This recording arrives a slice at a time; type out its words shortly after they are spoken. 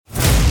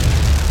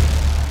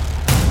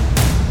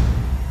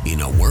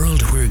In a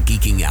world where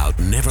geeking out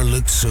never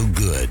looked so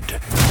good,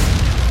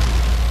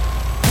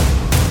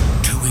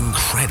 two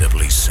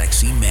incredibly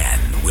sexy men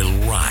will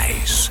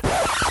rise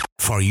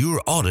for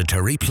your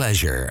auditory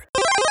pleasure.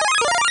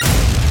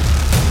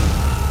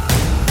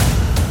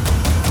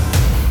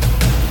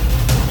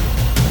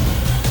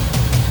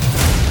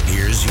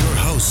 Here's your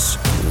hosts,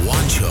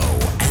 Wancho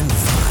and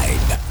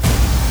Vibe.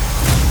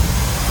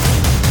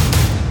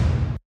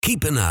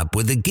 Keeping up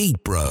with the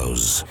Geek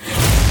Bros.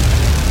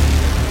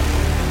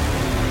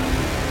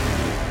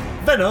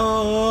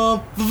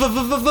 Venom,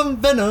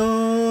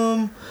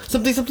 Venom,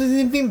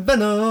 something,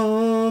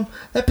 Venom,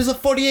 episode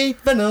 48,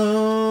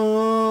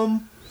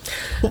 Venom.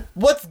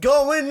 What's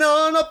going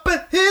on up in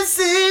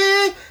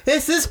here?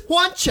 This is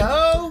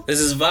Juancho.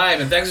 This is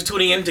Vibe, and thanks for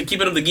tuning in to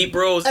Keeping Up the Geek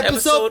Bros,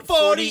 Episode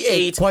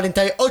 48.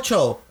 48.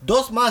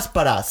 Dos más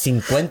para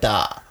 50.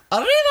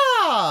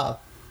 Arriba!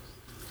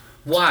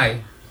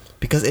 Why?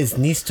 Because it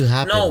needs to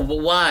happen. No, but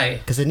why?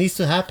 Because it needs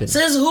to happen.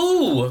 Says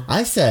who?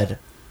 I said.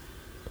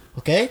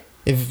 Okay?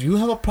 If you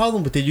have a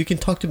problem with it, you can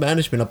talk to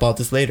management about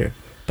this later.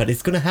 But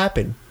it's gonna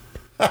happen.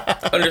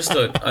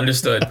 Understood.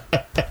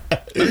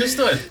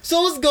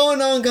 So what's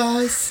going on,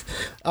 guys?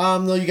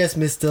 No, you guys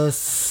missed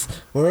us.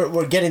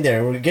 We're getting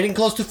there. We're getting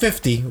close to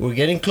 50.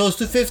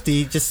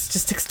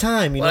 Just takes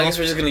time, you know. I guess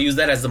we're just gonna use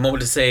that as the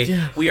moment to say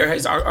we are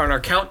on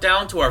our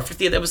countdown to our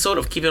 50th episode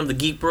of Keeping Up the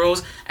Geek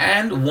Bros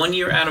and 1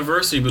 year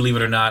anniversary, believe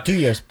it or not. 2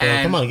 years, bro.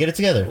 And come on, get it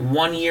together.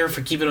 1 year for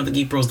Keeping Up the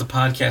Geek Bros, the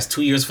podcast.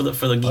 2 years for the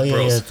Geek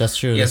Bros. Yeah, that's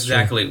true. Yes, that's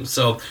exactly. True.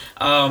 So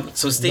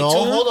stay tuned.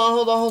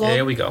 Hold on. Yeah,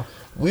 here we go.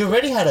 We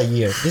already had a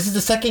year. This is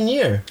the second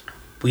year.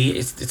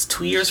 It's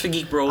 2 years for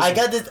Geek Bros. I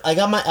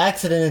got my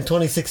accident in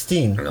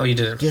 2016. No, you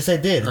didn't. Yes, I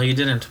did. No, you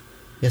didn't.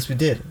 Yes, we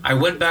did. I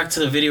went back to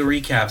the video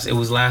recaps. It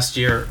was last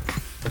year.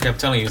 Okay, I'm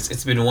telling you,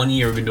 it's been 1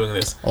 year we've been doing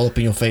this. All up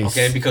in your face.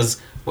 Okay,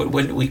 because we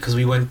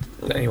went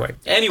anyway.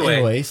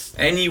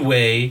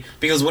 Anyway,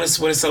 because when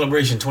is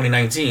celebration?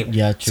 2019.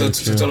 Yeah, true.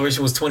 So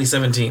celebration was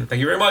 2017. Thank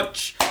you very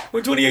much.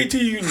 We're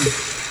 2018.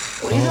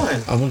 What are you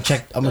doing? I'm gonna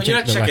check. You're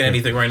not checking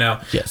anything right now.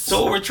 Yes.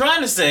 So what we're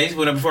trying to say,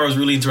 before I was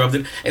really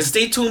interrupted, is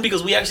stay tuned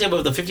because we actually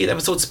have the 50th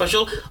episode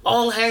special.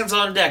 All hands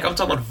on deck. I'm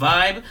talking about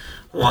Vibe,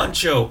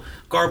 Juancho,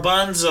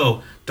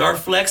 Garbanzo,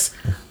 Darflex,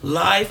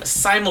 live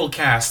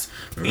simulcast.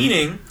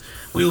 Meaning,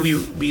 we will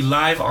be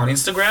live on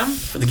Instagram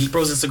for the Geek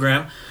Bros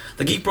Instagram,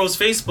 the Geek Bros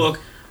Facebook,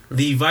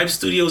 the Vibe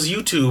Studios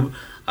YouTube,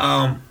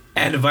 and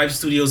the Vibe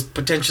Studios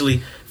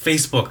potentially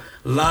Facebook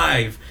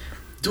live,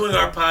 doing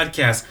our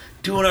podcast.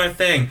 Doing our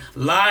thing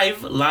live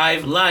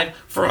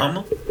from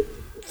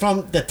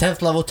the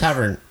 10th Level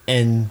Tavern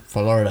in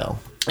Fort Lauderdale.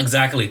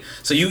 Exactly.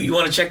 So you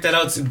want to check that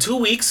out. It's in 2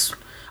 weeks.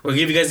 We'll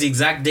give you guys the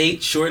exact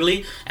date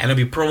shortly, and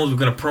it'll be promos. We're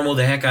gonna promo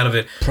the heck out of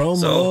it.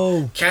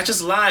 So catch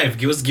us live.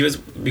 Give us a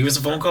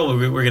phone call.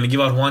 We're gonna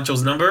give out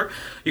Juancho's number.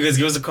 You guys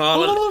give us a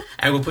call,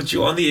 and we'll put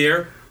you on the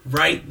air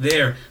right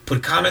there.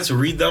 Put comments,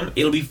 read them.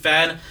 It'll be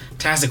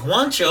fantastic.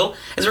 Juancho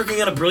is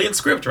working on a brilliant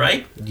script,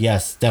 right?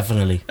 Yes,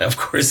 definitely. Of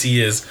course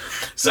he is.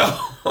 So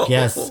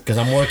yes, because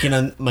I'm working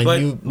on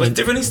But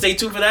definitely stay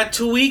tuned for that.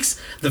 2 weeks,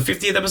 the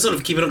 50th episode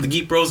of Keeping Up the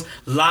Geek Bros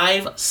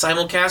live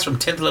simulcast from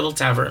 10th Level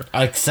Tavern.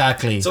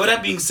 Exactly. So with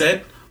that being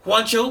said,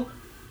 Juancho,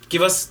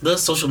 give us the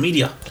social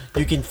media.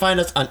 You can find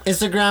us on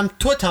Instagram,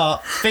 Twitter,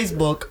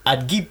 Facebook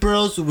at Geek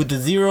Bros with the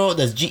 0.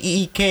 That's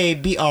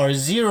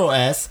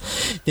GEEKBR0S.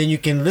 Then you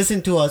can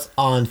listen to us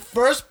on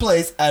First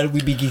Place at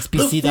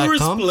WeBeGeeksPC.com. The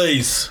first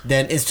place.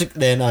 Then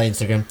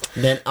Instagram.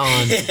 Then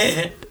on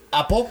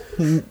Apple,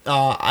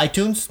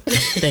 iTunes,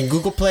 then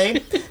Google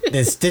Play,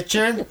 then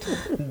Stitcher,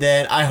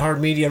 then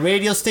iHeartMedia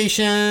radio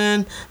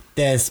station,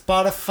 then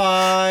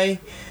Spotify.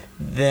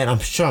 Then I'm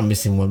sure I'm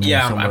missing one more.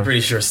 Yeah, somewhere. I'm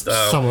pretty sure.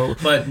 Somewhere.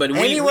 But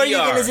anywhere we you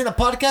are. can listen to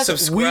podcasts,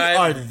 Subscribe. we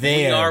are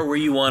there. We are where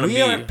you want to be.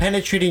 We are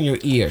penetrating your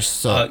ears.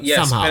 So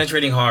yes, somehow,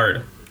 penetrating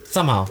hard.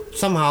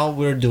 Somehow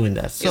we're doing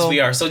that. So, yes, we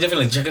are. So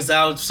definitely check us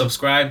out.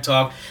 Subscribe.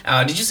 Talk.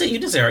 Did you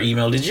didn't say our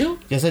email? Did you?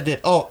 Yes, I did.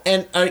 Oh,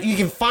 and you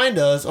can find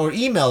us or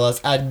email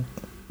us at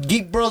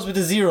geekbros with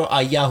a 0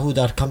 at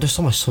yahoo.com. There's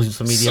so much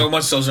social media. So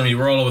much social media.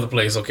 We're all over the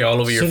place. Okay,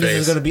 all over your face. This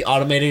is gonna be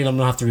automated, and I'm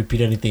gonna have to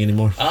repeat anything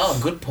anymore. Oh,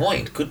 good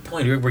point.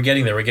 We're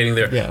getting there.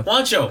 Yeah.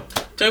 Juancho,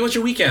 tell me about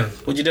your weekend.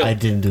 What'd you do? I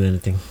didn't do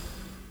anything.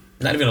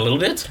 Not even a little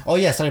bit? Oh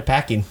yeah, I started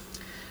packing.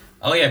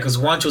 Oh yeah, because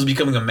Juancho's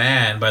becoming a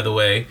man, by the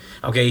way.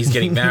 Okay, he's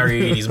getting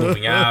married, he's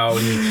moving out,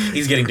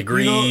 he's getting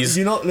degrees.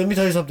 You know, let me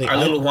tell you something. Our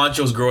little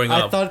Juancho's growing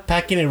up. I thought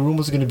packing a room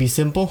was gonna be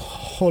simple.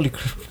 Holy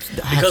crap.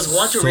 Because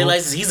Juancho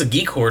realizes he's a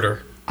geek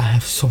hoarder. I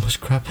have so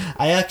much crap.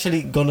 I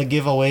actually gonna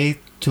give away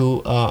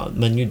to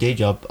my new day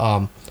job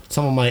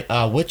some of my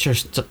Witcher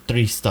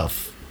 3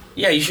 stuff.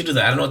 Yeah, you should do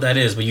that. I don't know what that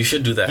is, but you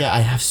should do that. Yeah, I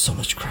have so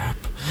much crap.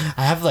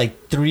 I have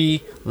like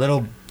 3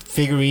 little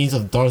figurines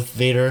of Darth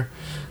Vader.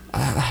 I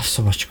have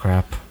so much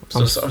crap.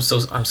 I'm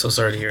so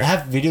sorry to hear. I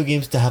have video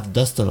games that have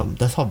dust on them.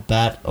 That's how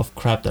bad of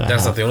crap that I have.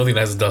 That's not the only thing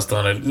that has dust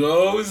on it.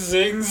 Oh,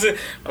 zings. Okay,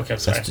 I'm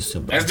sorry. That's too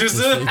soon. That's too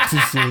soon. It's too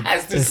soon.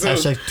 That's too it's soon.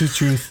 hashtag too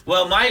truth.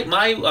 Well, my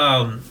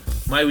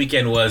my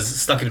weekend was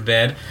stuck in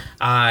bed.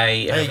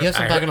 Hey, you have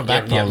some back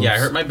problems. Yeah, I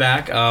hurt my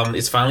back.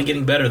 It's finally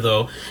getting better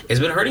though. It's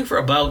been hurting for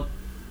about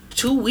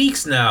 2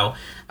 weeks now.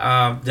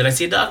 Did I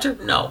see a doctor?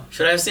 No.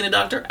 Should I have seen a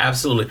doctor?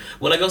 Absolutely.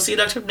 Will I go see a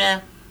doctor? Nah.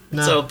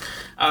 No. So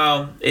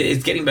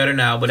it's getting better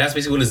now, but that's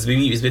basically what it's been.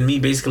 It's been me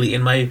basically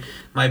in my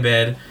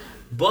bed.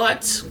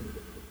 But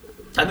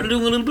I've been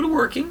doing a little bit of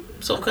working,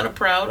 so I'm kind of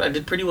proud. I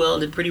did pretty well.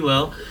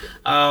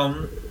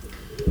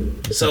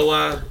 So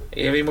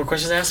you have any more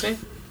questions to ask me?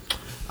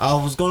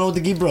 What's going on with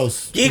the Geek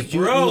Bros? Geek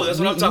Bros, that's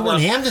what I'm talking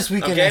about. You went ham this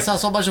weekend. Okay. I saw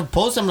so much of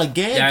posts. I'm like,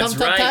 "Gang, That's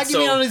come right. tagging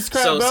me on this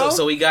crap, bro."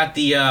 So we got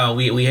the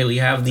we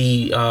have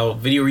the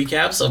video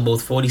recaps of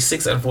both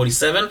 46 and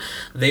 47.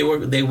 They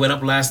went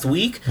up last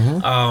week.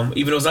 Mm-hmm.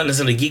 Even though it's not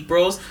necessarily Geek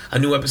Bros, a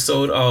new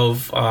episode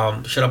of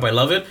Shut Up I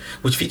Love It,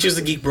 which features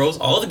the Geek Bros,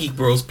 all the Geek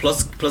Bros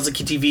plus the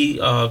KTV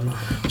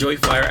Joey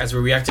Fire as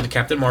we reacted to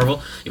Captain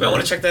Marvel. You might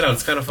want to check that out.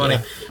 It's kind of funny.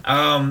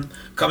 Yeah.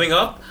 Coming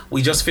up,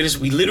 we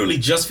literally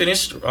just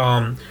finished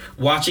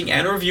watching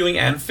and reviewing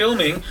and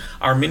filming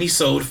our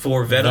mini-sode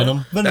for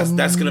Venom.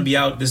 That's going to be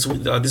out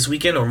this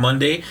weekend or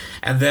Monday.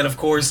 And then, of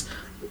course,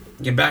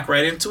 get back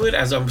right into it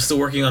as I'm still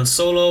working on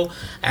Solo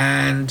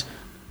and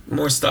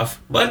more stuff.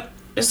 But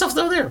there's stuff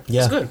still there.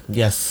 Yeah. It's good.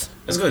 Yes.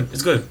 It's good.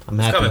 It's good. I'm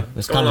happy.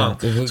 It's coming. Along.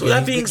 So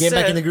that being Get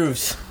back in the said,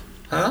 grooves.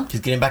 huh?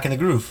 He's getting back in the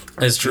groove.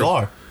 That's true. You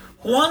are.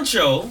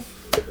 Juancho,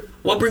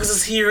 what brings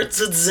us here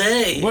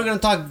today? We're gonna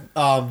talk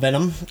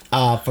Venom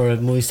for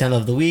movie stand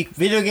of the week,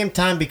 video game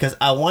time, because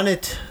I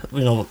wanted,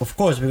 of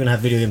course we're gonna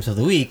have video games of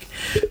the week,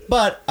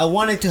 but I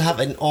wanted to have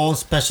an own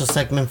special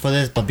segment for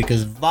this. But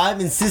because Vibe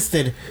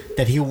insisted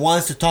that he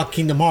wants to talk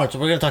Kingdom Hearts,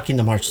 we're gonna talk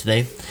Kingdom Hearts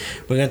today.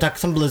 We're gonna talk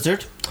some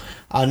Blizzard,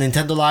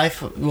 Nintendo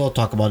Life. We'll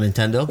talk about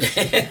Nintendo,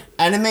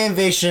 Anime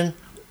Invasion.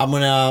 I'm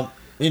gonna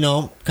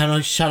kind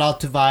of shout out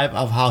to Vibe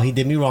of how he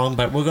did me wrong,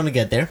 but we're gonna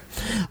get there.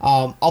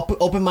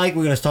 Open mic,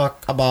 we're gonna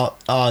talk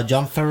about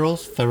Jon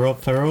Favreau's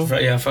Favreau's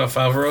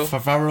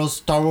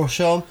Star Wars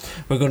show.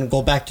 We're gonna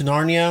go back to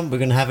Narnia. We're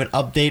gonna have an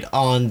update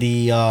on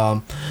the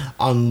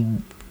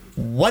on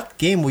what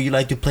game would you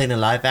like to play in a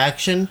live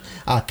action,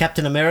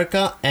 Captain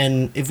America,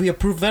 and if we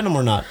approve Venom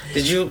or not.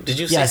 Did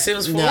you say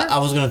Sims 4? No, I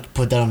was gonna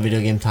put that on video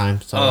game time,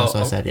 so that's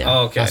why I said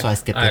okay. That's why I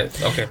skipped it.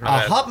 Okay.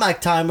 Hot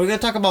mic time. We're gonna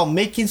talk about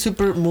making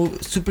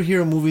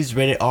superhero movies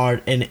rated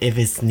R and if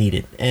it's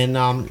needed, and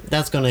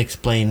that's gonna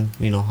explain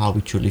how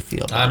we truly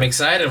feel. I'm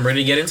excited. I'm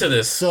ready to get into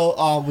this.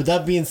 So with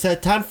that being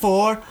said, time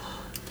for.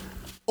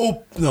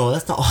 Oh no,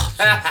 that's not.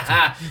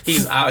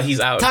 He's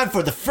out. Time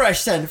for the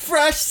fresh scent.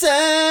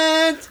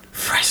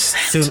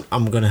 Soon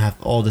I'm gonna have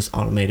all this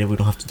automated. We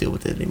don't have to deal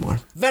with it anymore.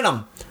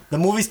 Venom, the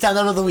movie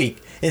standout of the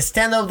week. It's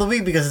standout of the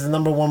week because it's the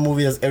number one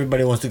movie that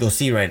everybody wants to go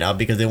see right now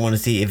because they want to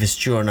see if it's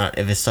true or not,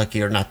 if it's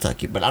sucky or not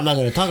sucky. But I'm not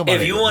gonna talk about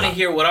it. If you want to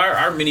hear what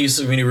our mini,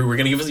 we're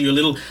gonna give you a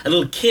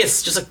little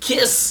kiss, just a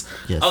kiss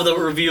of the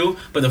review.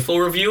 But the full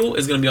review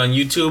is gonna be on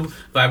YouTube,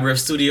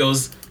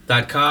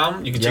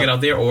 VibeRevStudios.com. You can check it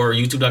out there, or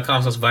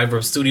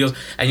youtube.com/VibeRevStudios,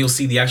 and you'll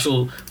see the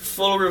actual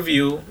full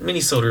review,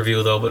 mini-sode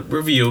review though, but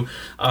review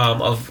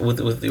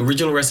with the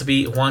original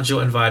recipe,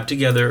 Juancho and Vibe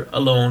together,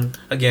 alone,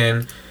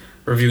 again,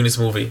 reviewing this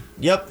movie.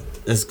 Yep,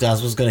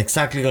 that's what's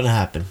exactly gonna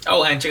happen.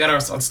 Oh, and check out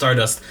us on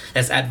Stardust.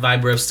 That's at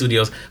VibeRev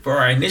Studios for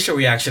our initial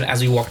reaction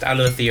as we walked out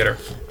of the theater.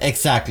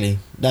 Exactly,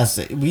 that's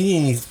it. We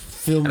didn't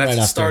film and right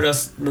that's after.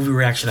 Stardust movie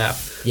reaction app.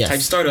 Yes.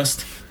 Type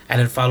Stardust and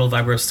then follow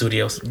VibeRev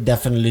Studios.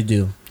 Definitely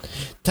do.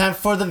 Time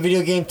for the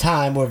video game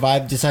time, where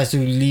Vibe decides to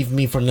leave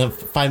me for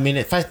 5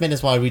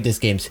 minutes while I read these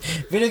games.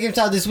 Video game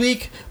time this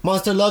week: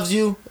 Monster Loves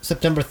You,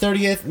 September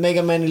 30th.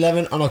 Mega Man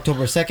 11 on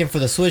October 2nd for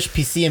the Switch,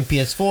 PC, and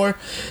PS4.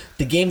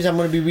 The games I'm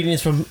going to be reading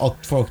is for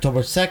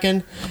October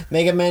 2nd.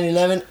 Mega Man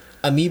 11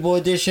 Amiibo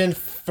Edition,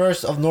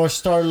 First of North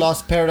Star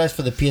Lost Paradise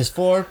for the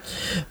PS4,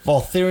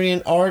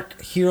 Valkyrian Arc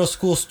Hero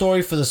School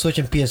Story for the Switch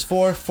and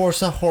PS4,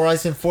 Forza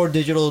Horizon 4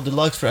 Digital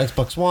Deluxe for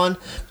Xbox One,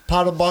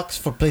 Paddle Box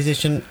for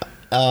PlayStation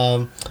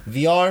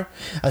VR,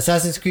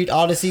 Assassin's Creed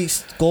Odyssey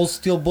Gold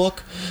Steelbook,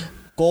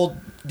 Gold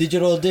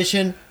Digital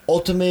Edition,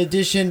 Ultimate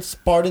Edition,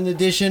 Spartan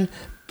Edition,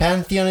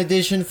 Pantheon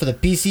Edition for the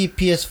PC,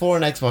 PS4,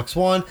 and Xbox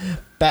One,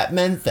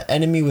 Batman The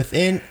Enemy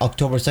Within,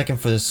 October 2nd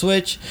for the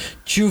Switch,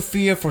 True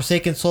Fear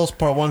Forsaken Souls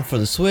Part 1 for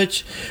the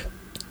Switch,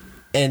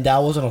 and that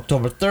was on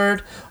October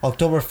 3rd.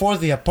 October 4th,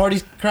 we have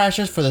Party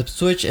Crashers for the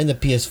Switch and the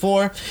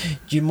PS4.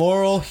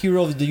 Jimoro,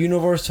 Hero of the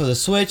Universe for the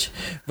Switch.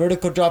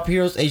 Vertical Drop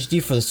Heroes HD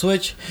for the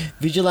Switch.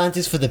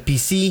 Vigilantes for the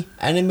PC.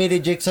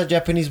 Animated Jigsaw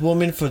Japanese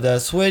Woman for the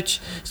Switch.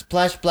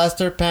 Splash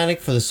Blaster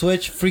Panic for the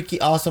Switch. Freaky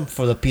Awesome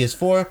for the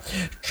PS4.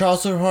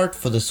 Trouser Heart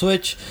for the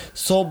Switch.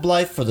 Soul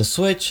Blight for the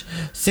Switch.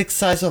 Six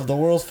Sides of the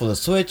World for the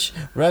Switch.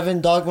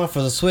 Revan Dogma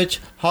for the Switch.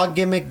 Hog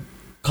Gimmick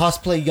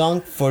Cosplay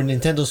Young for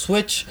Nintendo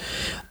Switch.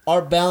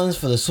 Art Balance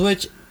for the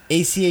Switch,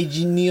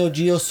 ACAG Neo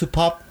Geo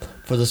Supop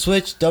for the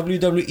Switch,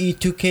 WWE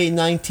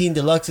 2K19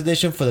 Deluxe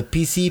Edition for the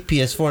PC,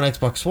 PS4, and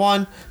Xbox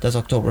One. That's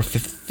October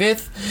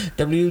 5th.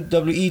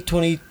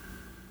 WWE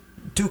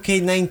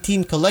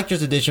 2K19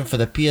 Collector's Edition for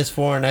the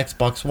PS4 and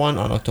Xbox One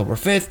on October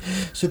 5th.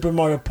 Super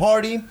Mario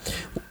Party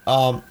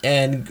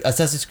and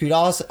Assassin's Creed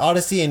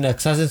Odyssey and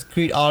Assassin's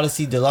Creed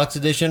Odyssey Deluxe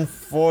Edition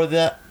for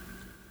the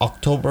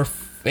October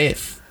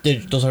 5th.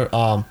 Those are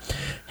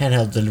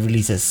handheld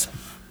releases.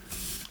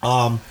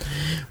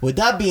 With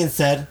that being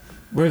said,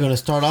 we're going to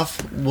start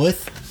off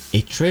with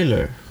a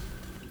trailer.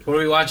 What are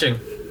we watching?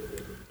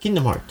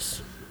 Kingdom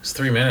Hearts. It's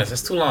 3 minutes.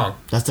 That's too long.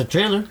 That's the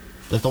trailer.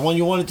 That's the one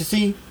you wanted to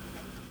see.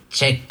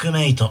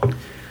 Checkmate.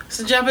 It's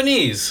in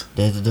Japanese.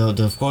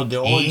 Of course, they're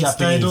all 言い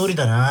伝え通り Japanese.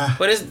 だな。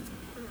 But is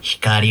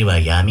光は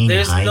闇に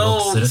there's 敗北 no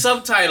する。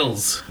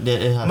 subtitles.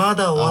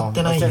 Mada yo.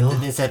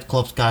 They said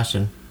Clopes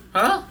Cashin.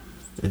 Huh?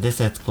 They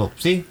said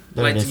Clopes. See?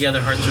 There Like it is.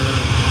 together, hearts are.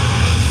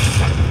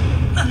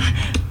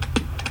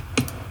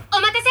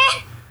 お待た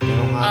せ。 They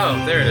don't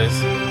have- Oh, there it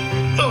is.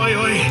 おい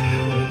おい。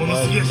この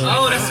杉谷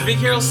Oh, that's Big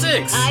Hero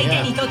 6. 相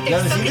手にとって不 Yeah.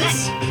 足 You な haven't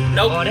し seen。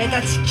 Nope. 俺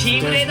たちキ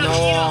ーブレード There's ヒ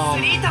no, ーロー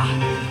3と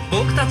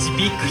僕たち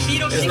ビッグヒ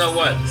ーロー There's no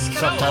what? 6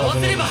力を合わ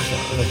せれば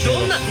ど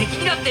んな敵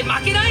にだって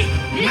負けない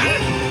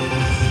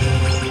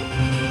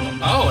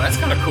Oh, that's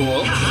kind of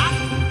cool.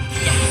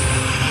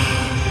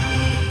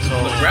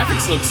 The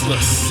graphics look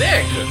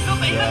sick.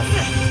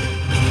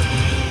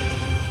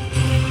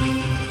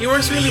 He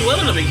works really well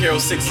in the Big Hero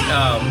 6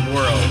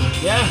 world.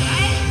 Yeah.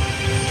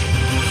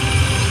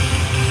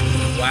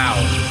 Wow.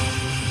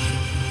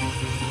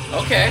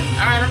 Okay.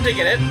 All right, I'm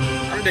digging it.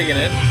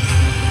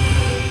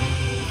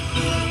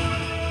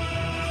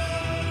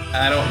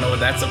 I don't know what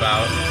that's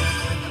about.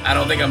 I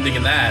don't think I'm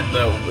digging that.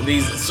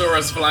 These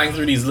Sora's flying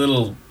through these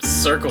little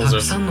circles た or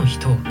くさんの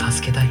人を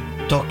助けたい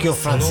Tokyo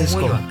その思い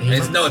Francisco. はベ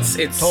ース No, it's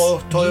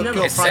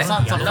Tokyo it's San,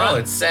 Francisco. no,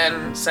 it's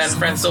San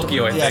Francisco,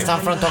 I Yeah, think. San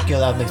Fran Tokyo.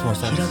 That makes more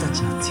ヒ sense. ーローた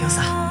ちの強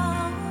さ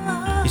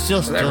You still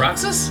Is that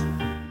Roxas?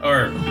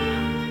 Or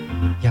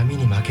闇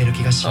に負ける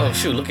気がしな oh い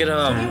shoot, look at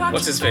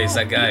what's his face?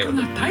 That guy.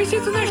 大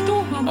切な人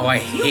を守 Oh, I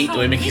hate the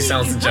way Mickey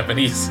sounds in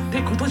Japanese. っ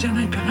てことじゃ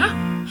ないかな。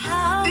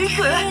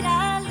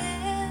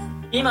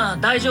今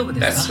大丈夫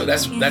ですか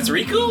That's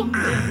Riku?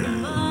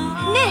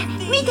 ね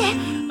え見て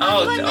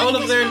Oh, all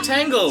of they're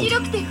entangled.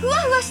 白くてふわ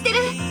ふわしてる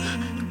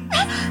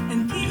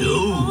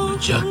Yo,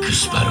 Jack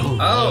Sparrow.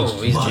 Oh,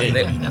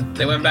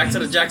 they went back to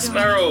the Jack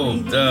Sparrow,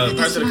 the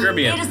Pirates of the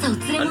Caribbean. エルサを連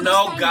れ戻 No,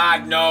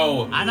 God,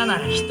 no. 穴な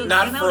ら人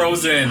Not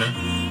Frozen.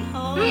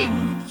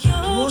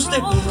 どうして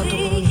こんなところ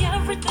に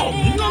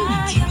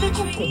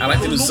I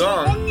like the new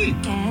song.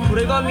 こ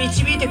れが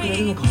導いてくれ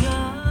るのか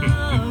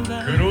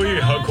黒い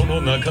箱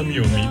の中身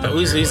を見た。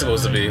 Who's he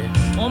supposed to be?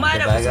 お前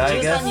らこそ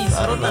13人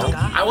揃ったの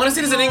か I want to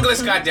see this in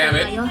English,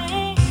 goddammit.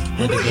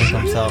 When the game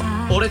comes out.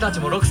 俺たち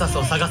もロクサス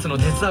を探すの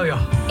手伝うよ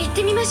行っ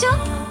てみましょ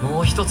う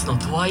もう一つの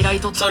トワイライ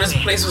ト So this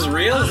place was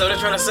real? Is that what you're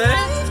trying to say?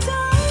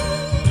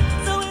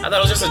 I thought it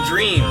was just a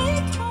dream.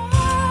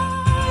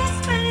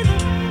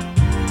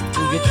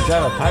 You get to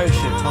drive a pirate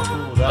ship. How cool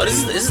would that Oh,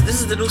 this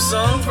is the new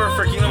song for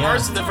Kingdom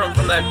Hearts from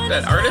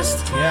that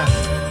artist? be? Yeah.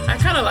 I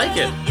kind of like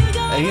it.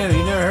 You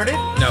never heard it?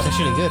 No. It's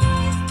actually good.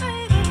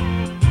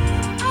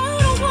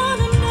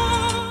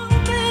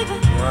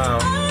 Wow.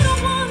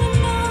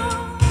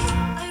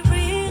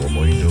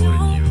 思い通り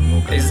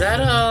に動か Is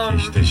that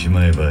してし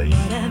まえばいい。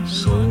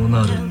そう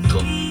なると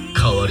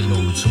代わりの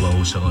器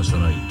を探さ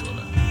ないと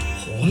な。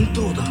本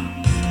当だ。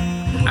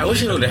 I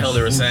wish I knew what the hell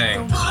they were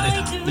saying.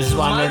 This is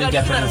why I'm learning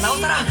Japanese.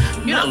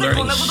 You're not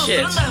learning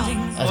shit.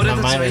 That's 俺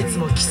my たちはい minor. つ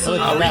も競い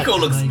Oh, Rico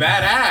looks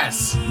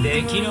badass.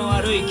 出来の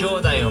悪い兄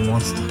弟を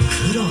持つと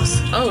苦労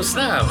する Oh,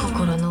 snap.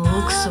 心の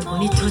奥底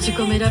に閉じ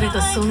込められた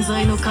存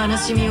在の悲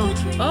しみを Oh,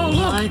 お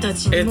look. 前た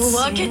ちにも It's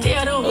分けて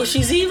やろ oh, う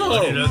she's evil.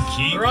 我ら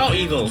キー We're all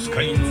evil.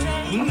 使いの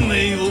運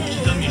命を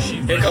刻みし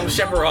Here comes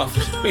Sephiroth.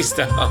 Please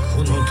stop. こ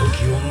の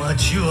時を待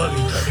ちわび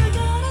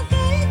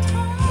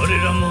た。我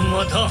らも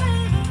また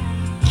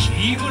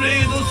キーブ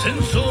レード戦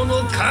争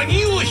の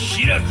鍵を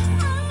開く。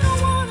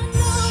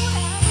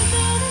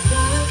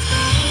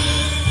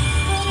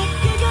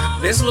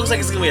 This looks like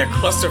it's gonna be a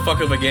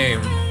clusterfuck of a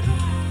game.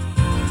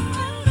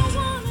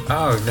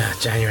 Oh,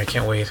 January, I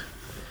can't wait.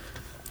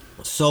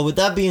 So with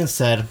that being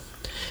said,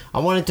 I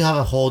wanted to have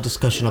a whole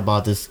discussion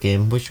about this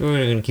game, which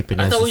we're gonna keep it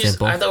I nice thought and we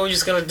simple. were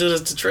just gonna do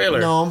the trailer.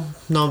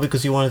 No,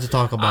 because you wanted to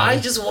talk about I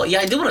it. just want,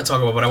 I do want to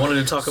talk about, but I wanted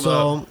to talk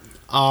about.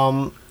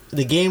 So,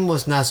 the game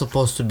was not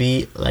supposed to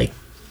be like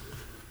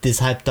this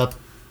hyped up.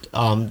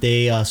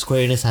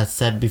 Square Enix had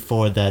said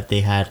before that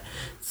they had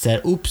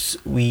said, "Oops,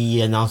 we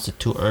announced it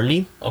too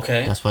early."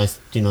 Okay. That's why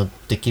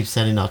they keep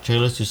sending out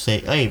trailers to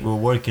say, "Hey, we're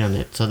working on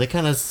it." So they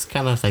kind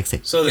of like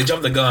say, So they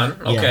jumped the gun.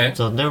 Okay. yeah,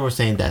 so they were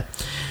saying that.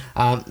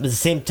 At the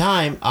same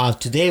time,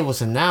 today it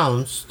was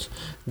announced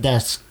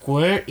that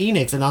Square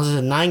Enix announces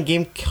a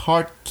 9-game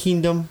Heart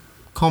Kingdom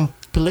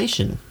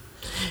compilation,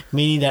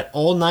 meaning that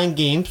all 9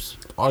 games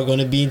are going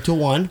to be into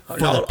one for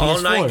the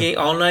PS4.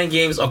 All nine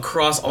games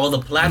across all the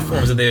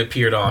platforms that they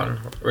appeared on.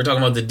 We're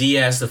talking about the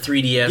DS, the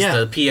 3DS, Yeah.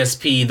 the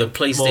PSP, the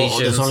PlayStation. Well,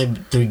 there's only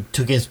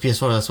 2 games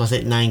PS4. That's why I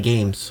said 9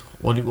 games.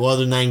 What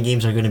other 9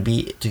 games are going to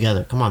be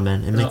together? Come on,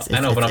 man. I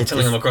know, but I'm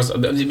telling them across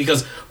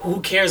because who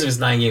cares if it's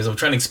 9 games? I'm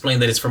trying to explain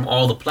that it's from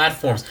all the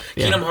platforms.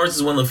 Yeah. Kingdom Hearts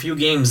is one of the few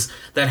games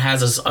that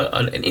has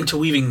an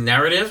interweaving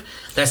narrative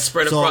that's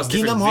spread across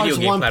Kingdom different Hearts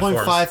video game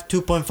 1.5,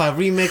 platforms. 2.5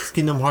 remix,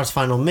 Kingdom Hearts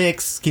Final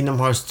Mix, Kingdom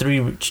Hearts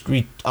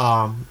 3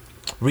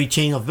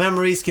 Rechain of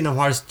Memories, Kingdom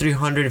Hearts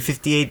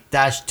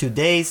 358-2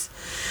 Days,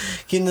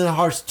 Kingdom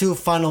Hearts 2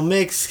 Final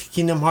Mix,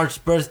 Kingdom Hearts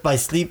Birth by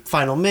Sleep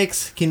Final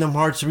Mix, Kingdom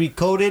Hearts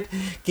Recoded,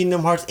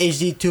 Kingdom Hearts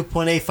HD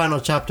 2.8 Final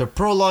Chapter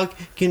Prologue,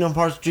 Kingdom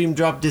Hearts Dream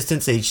Drop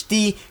Distance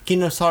HD,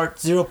 Kingdom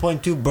Hearts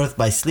 0.2 Birth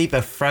by Sleep,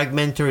 a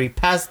fragmentary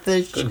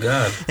passage, Good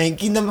God. and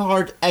Kingdom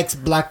Hearts X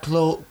Black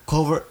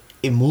Clover,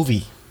 a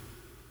movie.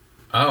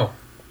 Oh.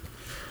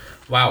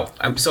 Wow.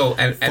 And For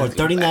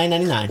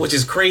 $39.99. Which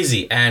is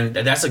crazy, and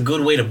that's a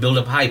good way to build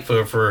up hype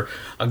for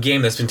a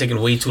game that's been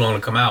taking way too long to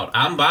come out.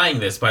 I'm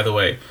buying this, by the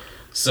way.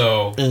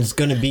 So And it's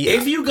gonna be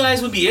if you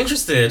guys would be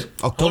interested,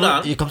 October. hold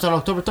on. It comes out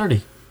October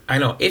 30. I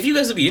know. If you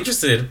guys would be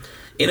interested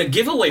in a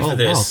giveaway for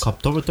this, wow,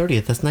 October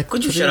 30th. That's next.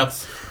 could you shut up?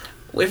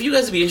 If you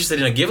guys would be interested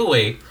in a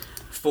giveaway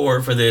for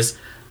this,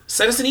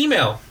 send us an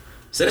email.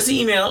 Send us an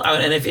email,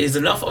 and if it is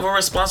enough of a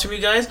response from you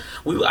guys,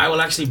 I will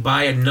actually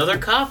buy another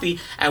copy,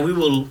 and we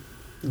will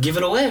give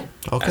it away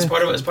as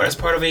part of a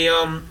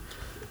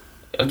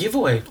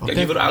giveaway.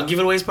 Okay. I'll give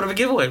it away as part of a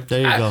giveaway.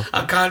 There you go.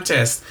 A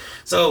contest.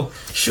 So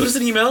shoot us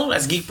an email.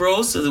 That's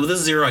geekbros with a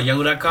 0 at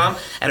yahoo.com.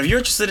 And if you're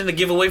interested in a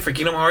giveaway for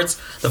Kingdom Hearts,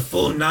 the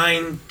full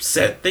 9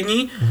 set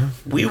thingy,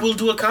 we will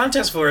do a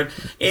contest for it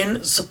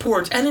in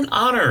support and in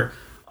honor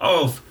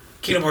of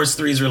Kingdom Hearts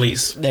 3's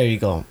release. There you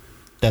go.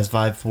 That's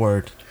Vibe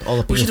word. All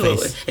up in We should your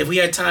do face. it. If we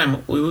had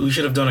time, we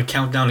should have done a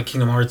countdown to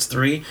Kingdom Hearts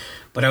 3,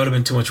 but that would have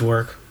been too much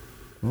work.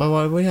 But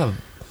why we have?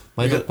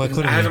 Why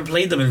couldn't I haven't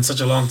played them in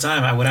such a long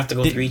time. I would have to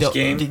go through each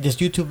game. Just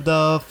YouTube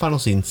the final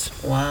scenes.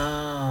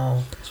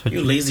 Wow. what You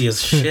you- lazy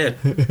as shit.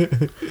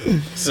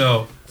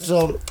 So,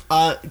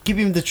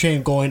 Keeping the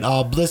train going,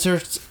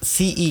 Blizzard's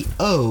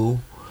CEO,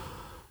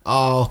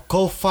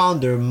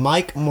 co-founder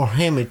Mike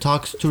Morhaime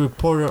talks to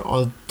reporter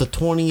on the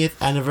 20th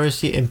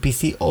anniversary in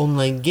PC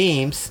Online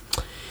Games.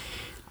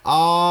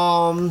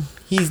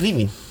 He's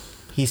leaving.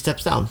 He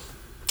steps down.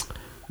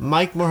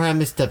 Mike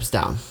Morhaime steps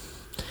down.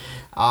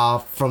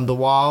 From the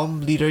WoW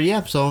leader,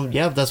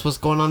 that's what's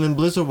going on in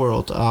Blizzard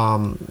World.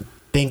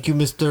 Thank you,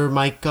 Mr.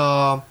 Mike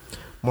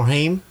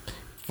Morhaime,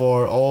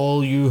 for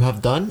all you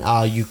have done.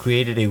 You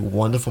created a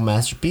wonderful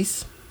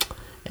masterpiece,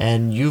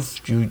 and you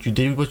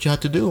did what you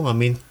had to do. I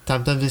mean,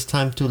 sometimes it's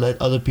time to let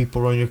other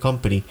people run your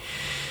company.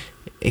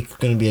 It's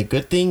gonna be a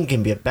good thing, it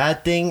can be a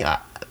bad thing,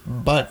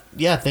 but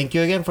yeah, thank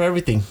you again for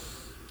everything.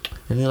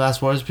 Any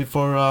last words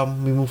before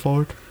we move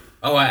forward?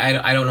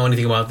 I don't know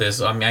anything about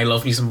this. I mean, I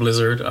love me some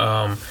Blizzard.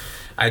 WoW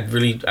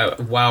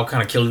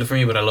kind of killed it for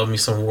me, but I love me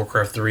some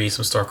Warcraft 3,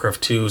 some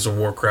StarCraft 2, some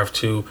Warcraft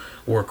 2,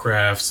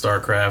 Warcraft,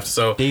 StarCraft.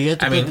 So, Did you get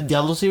to play the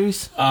Diablo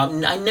series?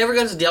 I never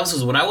got into Diablo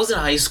series. When I was in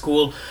high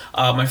school,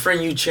 my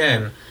friend Yu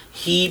Chen,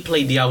 he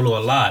played Diablo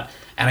a lot,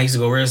 and I used to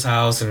go over his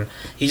house, and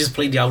he just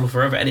played Diablo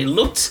forever, and it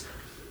looked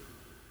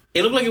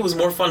like it was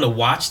more fun to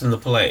watch than to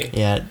play.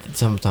 Yeah,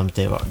 sometimes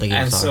the games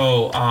And are.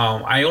 so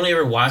I only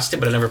ever watched it,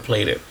 but I never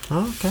played it.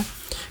 Oh, okay.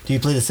 Do you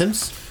play The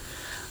Sims?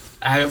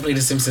 I haven't played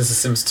The Sims since The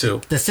Sims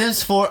 2. The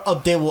Sims 4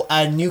 update will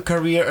add new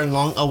career and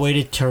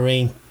long-awaited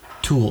terrain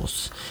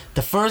tools.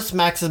 The first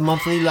Max's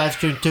monthly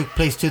livestream took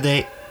place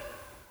today,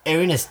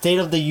 airing a State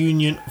of the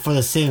Union for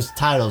The Sims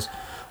titles.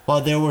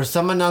 While there were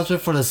some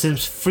announcements for The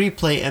Sims free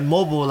play and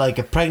mobile, like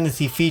a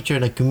pregnancy feature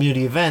and a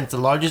community event, the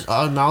largest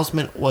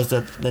announcement was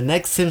that the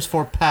next Sims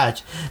 4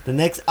 patch, the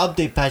next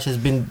update patch, has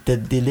been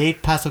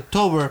delayed past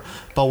October,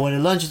 but when it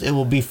launches, it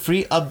will be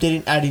free,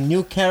 updating, adding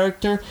new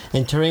character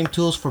and terrain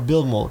tools for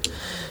build mode.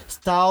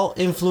 Style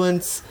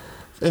influence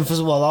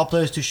will allow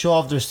players to show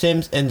off their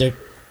Sims and their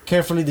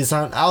carefully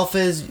designed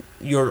outfits.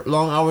 Your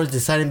long hours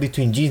deciding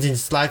between jeans and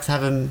slacks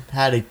haven't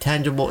had a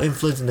tangible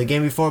influence in the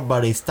game before,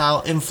 but a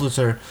style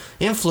influencer,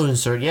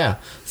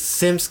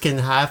 Sims can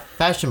have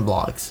fashion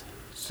blogs.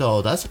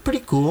 So that's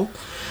pretty cool.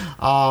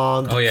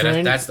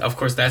 That's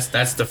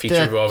the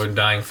feature we've all been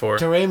dying for.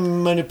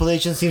 Terrain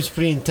manipulation seems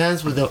pretty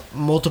intense with the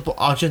multiple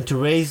options to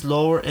raise,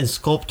 lower, and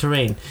sculpt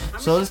terrain.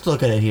 So let's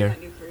look at it here.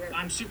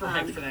 I'm super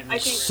hyped for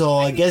that. So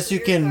I guess you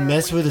can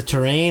mess with the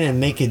terrain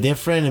and make it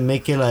different and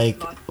make it like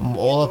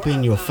all up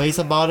in your face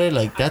about it.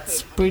 Like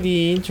that's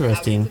pretty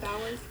interesting.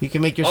 You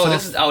can make yourself.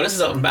 This is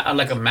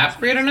like a map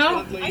creator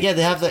now. Yeah,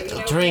 they have the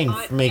terrain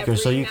maker,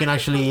 so you can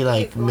actually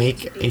like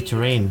make a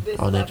terrain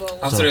on it.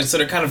 So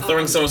they're kind of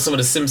throwing some of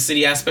the Sim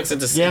City aspects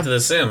into the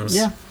Sims.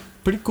 Yeah,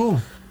 pretty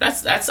cool.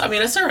 That's all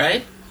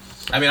right.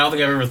 I mean, I don't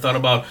think I've ever thought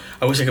about.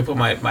 I wish I could put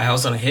my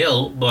house on a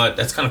hill, but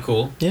that's kind of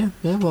cool. Yeah.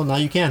 Well, now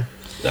you can.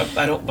 I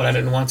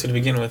didn't want to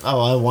begin with. Oh,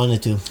 I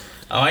wanted to.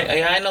 Oh,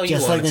 I know you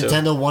Just like wanted to.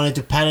 Nintendo wanted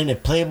to patent a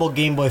playable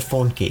Game Boy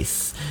phone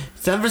case.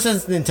 So ever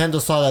since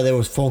Nintendo saw that there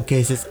was phone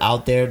cases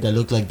out there that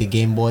looked like the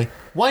Game Boy,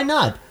 why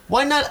not?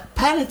 Why not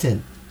patent it?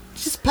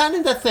 Just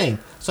patent that thing.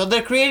 So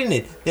they're creating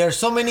it. There are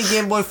so many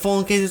Game Boy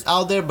phone cases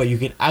out there, but you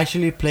can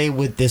actually play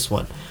with this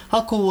one.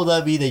 How cool will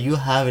that be that you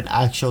have an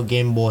actual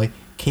Game Boy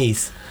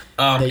case?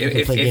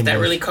 If that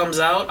really comes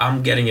out,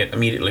 I'm getting it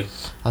immediately.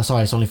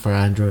 Sorry, it's only for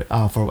Android.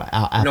 For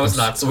Apple. No, it's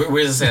not. So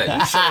where does it say that?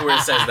 You show me where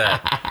it says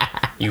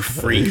that. You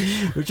freak.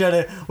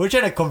 We're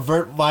trying to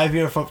convert Vive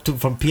here from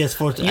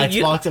PS4 to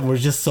Xbox, and we're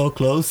just so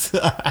close.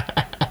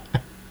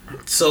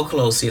 So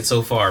close yet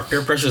so far.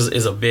 Peer pressure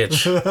is a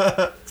bitch.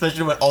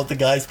 Especially when all the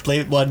guys play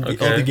all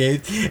the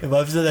games. If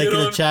Vive said like in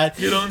the chat,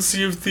 you don't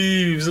Sea of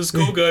Thieves. Let's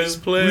go, guys,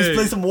 play. Let's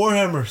play some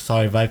Warhammer.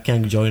 Sorry, Vive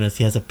can't join us.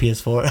 He has a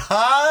PS4.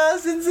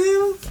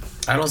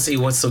 Sinzu. I don't see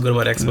what's so good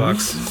about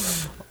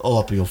Xbox. All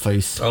up in your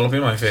face. All up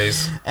in my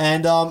face.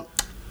 And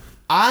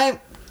I'm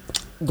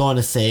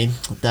gonna say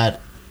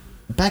that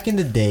back in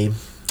the day,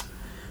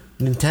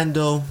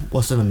 Nintendo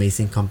was an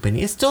amazing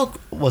company. It still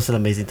was an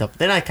amazing company.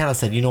 Then I kind of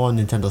said, you know what,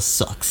 Nintendo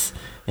sucks.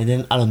 And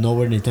then out of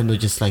nowhere, Nintendo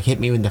just like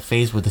hit me in the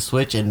face with the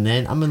Switch, and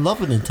then I'm in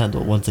love with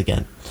Nintendo once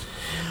again.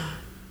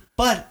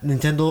 But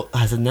Nintendo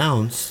has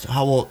announced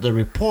how the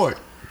report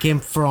came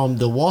from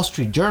the Wall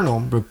Street Journal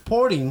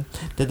reporting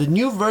that the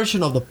new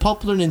version of the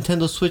popular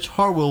Nintendo Switch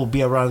hardware will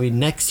be arriving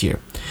next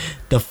year.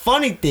 The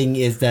funny thing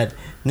is that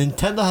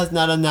Nintendo has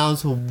not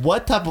announced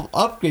what type of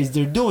upgrades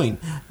they're doing.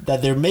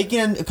 That they're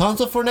making a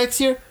console for next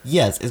year?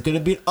 Yes, it's going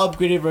to be an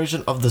upgraded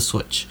version of the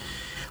Switch.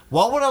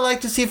 What would I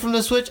like to see from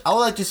the Switch? I would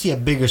like to see a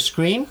bigger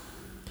screen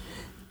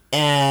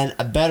and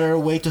a better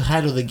way to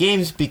handle the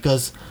games,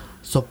 because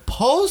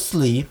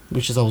supposedly,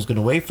 which is I was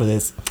gonna wait for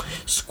this,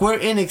 Square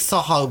Enix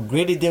saw how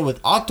great it did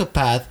with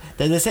Octopath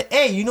that they said,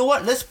 hey, you know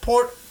what? Let's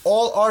port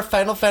all our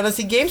Final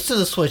Fantasy games to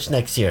the Switch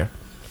next year.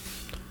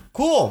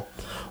 Cool.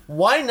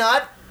 Why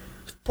not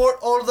port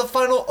all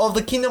of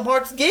the Kingdom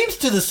Hearts games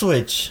to the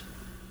Switch?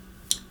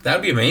 That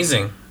would be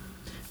amazing.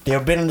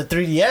 They've been on the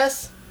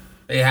 3DS.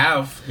 They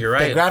have. You're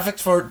right. The graphics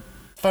for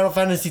Final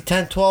Fantasy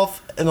 10,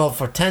 12,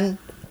 for 10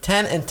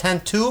 and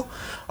 10-2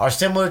 are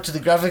similar to the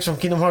graphics from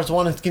Kingdom Hearts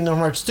 1 and Kingdom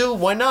Hearts 2.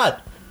 Why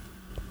not?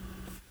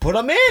 Put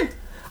them in.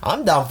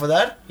 I'm down for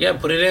that. Yeah,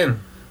 put it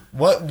in.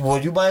 What?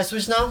 Would you buy a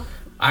Switch now?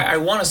 I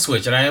want a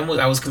Switch, and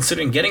I was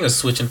considering getting a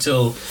Switch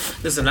until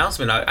this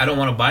announcement. I don't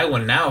want to buy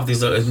one now if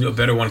there's a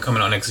better one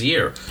coming out next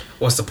year.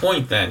 What's the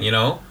point then, you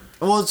know?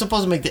 Well, it's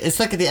supposed to make it's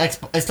like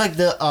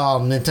the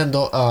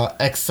Nintendo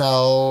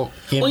XL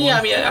Game Boy. Well, yeah,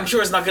 I mean, I'm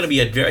sure it's not going to be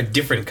a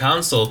different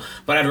console,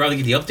 but I'd rather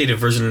get the updated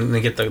version than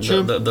get the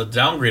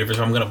downgraded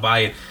version. I'm going to buy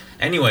it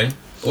anyway.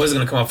 What is it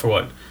going to come out for?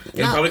 What?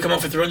 It'll probably come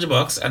out for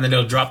 $300, and then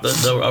they'll drop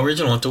the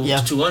original one to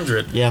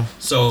 $200. Yeah.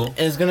 So and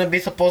it's going to be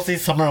supposedly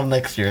summer of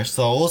next year.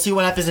 So we'll see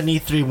what happens in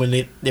E3 when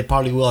they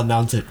probably will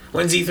announce it.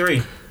 When's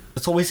E3?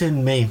 It's always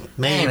in May.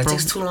 Man, April. it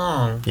takes too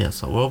long. Yeah,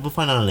 so we'll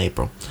find out in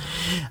April.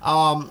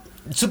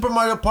 Super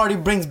Mario Party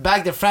brings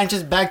back the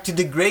franchise back to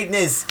the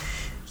greatness.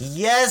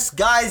 Yes,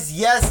 guys.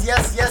 Yes,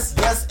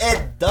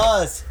 it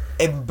does.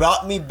 It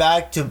brought me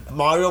back to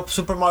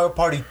Super Mario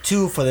Party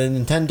 2 for the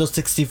Nintendo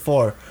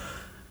 64.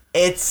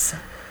 It's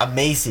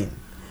amazing.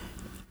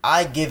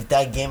 I give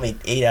that game an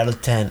 8 out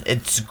of 10.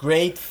 It's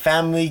great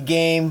family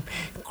game,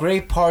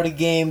 great party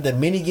game. The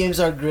mini games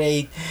are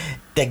great.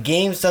 The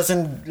games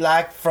doesn't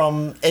lack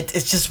from it.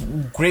 It's just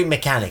great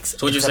mechanics.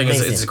 So what you're saying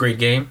is it's a great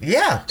game?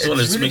 Yeah. So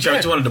let's make sure I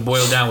just wanted to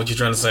boil down what you're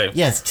trying to say.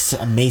 Yes, it's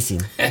just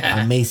amazing.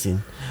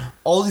 Amazing.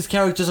 All these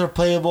characters are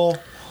playable.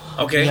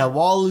 Okay. We have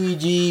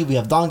Waluigi, we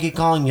have Donkey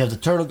Kong, you have the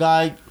turtle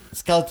guy,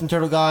 skeleton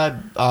turtle guy,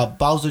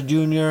 Bowser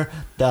Jr.,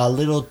 the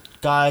little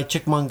guy,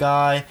 Chickmunk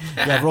guy,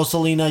 you have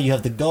Rosalina, you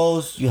have the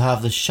ghost, you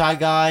have the shy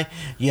guy,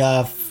 you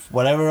have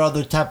whatever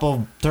other type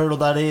of turtle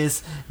that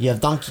is, you have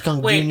Donkey Kong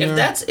Jr. Wait,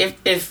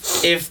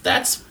 if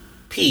that's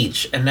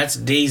Peach and that's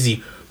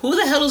Daisy, who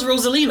the hell is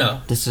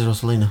Rosalina? This is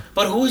Rosalina.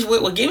 But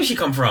what game does she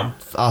come from?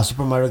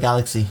 Super Mario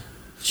Galaxy.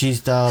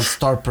 She's the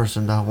star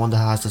person, the one that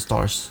has the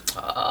stars.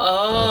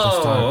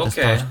 Oh,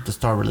 okay. The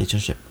star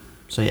relationship.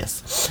 So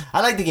yes,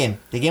 I like the game.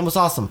 The game was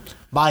awesome.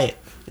 Buy it.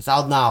 It's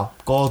out now.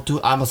 Go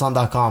to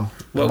Amazon.com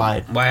and buy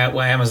it.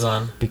 Why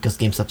Amazon? Because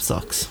GameStop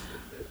sucks.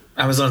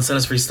 Amazon send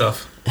us free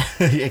stuff.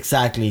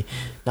 Exactly.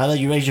 Now that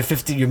you raise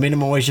your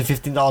minimum wage to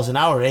 $15 an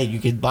hour, hey, you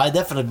can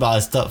definitely buy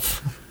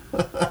stuff.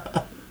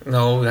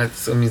 No,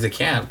 that means they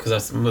can't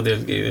because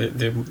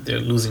they're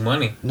losing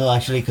money. No,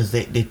 actually, because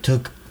they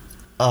took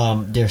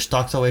their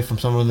stocks away from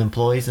some of the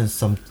employees and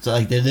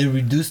they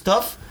reduce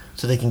stuff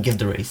so they can give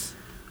the raise.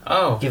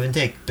 Oh. Give and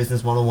take.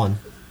 Business 101.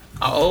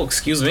 Oh,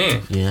 excuse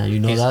me. Yeah, you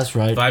know that's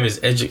right. Vibe is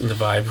the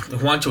vibe.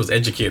 Juancho is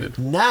educated.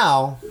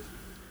 Now,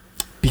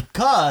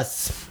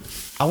 because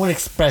I want to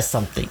express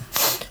something.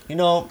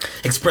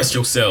 Express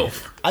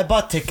yourself. I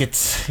bought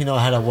tickets.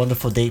 I had a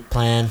wonderful date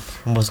plan.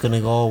 I was going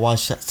to go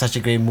watch such a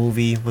great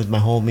movie with my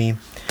homie.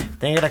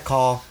 Then I got a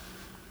call.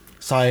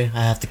 Sorry,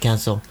 I have to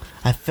cancel.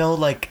 I felt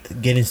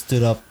like getting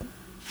stood up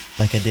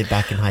like I did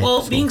back in high school.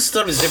 Well, being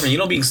stood up is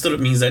different. Being stood up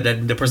means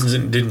that the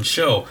person didn't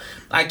show.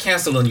 I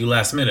canceled on you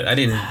last minute. I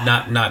didn't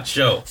not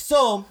show.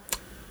 So,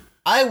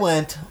 I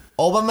went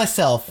all by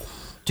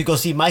myself to go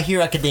see My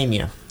Hero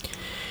Academia.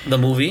 The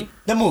movie?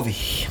 The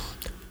movie.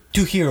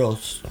 Two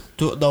Heroes.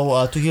 Two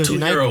Heroes Two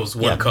Unite. Heroes,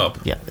 One Yeah, Cup.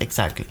 Yeah,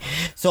 exactly.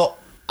 So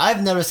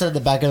I've never sat at the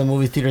back of the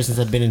movie theater since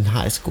I've been in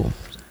high school.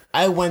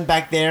 I went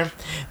back there.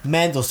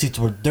 Man, those seats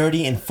were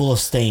dirty and full of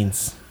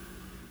stains.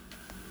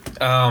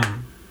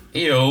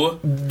 Ew.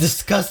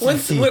 Disgusting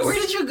seats. Where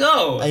did you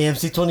go?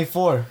 AMC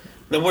 24.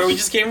 Where we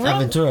just came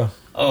from? Aventura.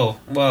 Oh,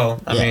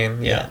 well, I Yeah,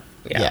 mean, yeah.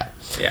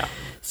 yeah.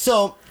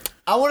 So,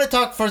 I want to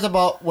talk first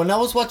about when I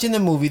was watching the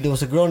movie, there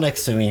was a girl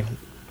next to me.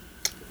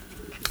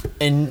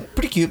 And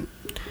pretty cute.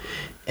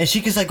 And she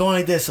was like going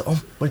like this.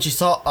 When she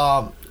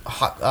saw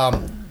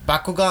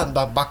Bakugan,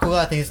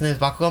 I think his name is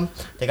Bakugan,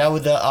 the guy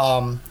with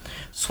the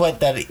sweat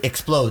that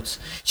explodes.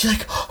 She's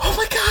like, oh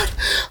my god,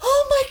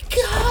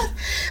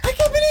 I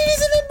can't believe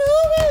he's in the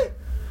movie.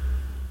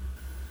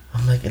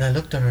 I'm like, and I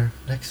looked at her,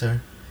 next to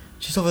her.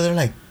 She's over there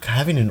like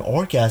having an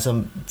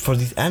orgasm for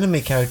these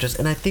anime characters,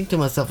 and I think to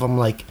myself, I'm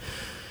like,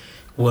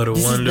 what a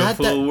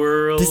wonderful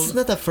world. This is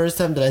not the first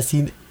time that I've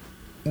seen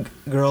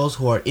girls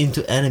who are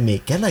into anime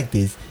get like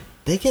this.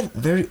 They get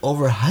very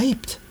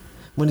overhyped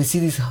when they see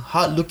these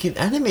hot looking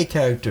anime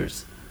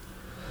characters.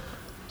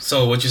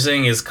 So what you're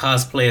saying is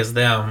cosplay as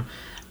them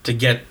to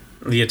get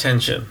the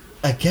attention.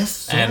 I guess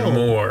so. And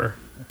more.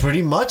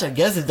 Pretty much, I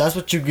guess, if that's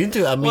what you're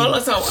into. I mean, well,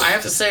 that's how I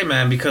have to say,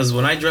 man, because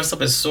when I dress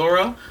up as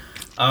Sora,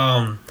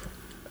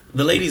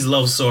 the ladies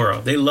love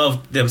Sora. They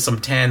love them some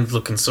tan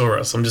looking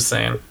Sora. So I'm just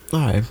saying.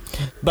 Alright.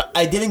 But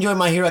I did enjoy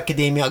My Hero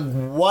Academia.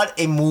 What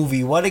a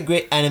movie. What a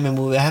great anime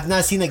movie. I have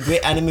not seen a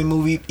great anime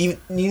movie. Even,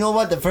 you know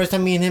what? The first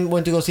time me and him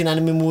went to go see an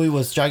anime movie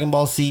was Dragon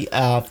Ball Z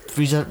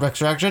Frieza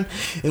Resurrection.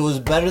 It was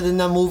better than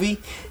that movie.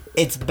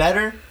 It's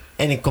better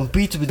and it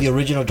competes with the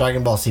original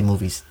Dragon Ball Z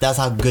movies. That's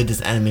how good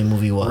this anime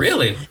movie was.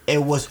 Really?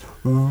 It was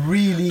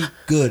really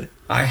good.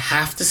 I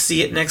have to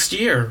see it next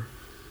year.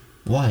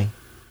 Why?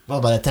 Well,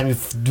 by the time you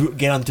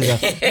get onto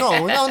the...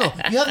 No.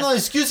 You have no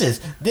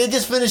excuses. They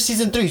just finished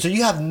season 3, so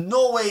you have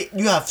no way...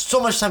 You have so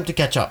much time to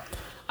catch up.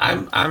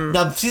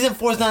 Now, season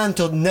 4 is not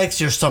until next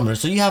year's summer,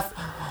 so you have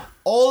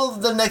all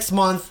of the next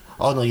month...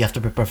 Oh, no, you have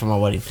to prepare for my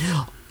wedding.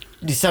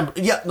 December...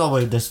 Yeah, no,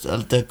 wait, there's...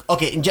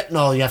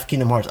 no, you have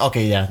Kingdom Hearts.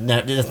 Okay, yeah,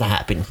 that's not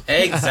happening.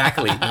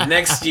 Exactly.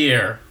 Next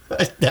year.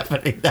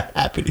 Definitely not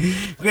happening.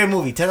 Great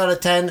movie, 10 out of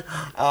 10.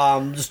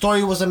 The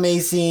story was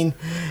amazing.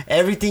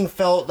 Everything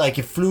felt like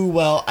it flew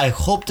well. I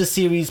hope the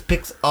series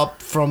picks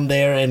up from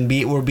there and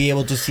we'll be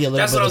able to see a little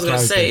That's bit of what I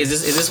was gonna say. character.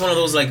 Is this one of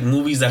those like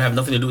movies that have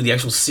nothing to do with the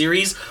actual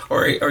series,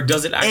 or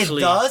does it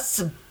actually? It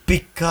does,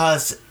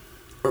 because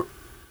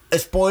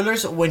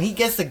spoilers, when he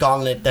gets the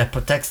gauntlet that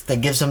protects, that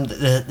gives him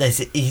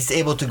he's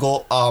able to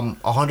go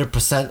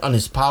 100% on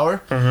his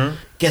power,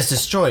 gets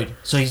destroyed,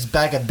 so he's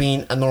back at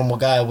being a normal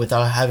guy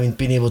without having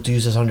been able to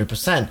use his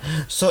 100%.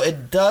 So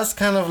it does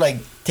kind of like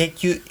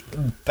take you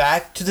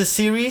back to the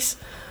series,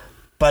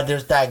 but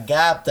there's that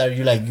gap that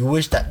you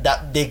wish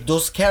that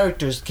those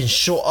characters can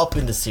show up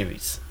in the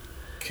series.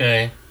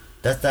 Okay.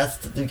 That's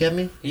do you get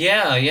me?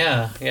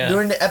 Yeah.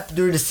 During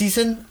the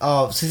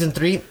season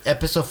 3,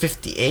 episode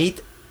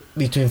 58,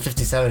 between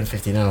 57 and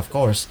 59, of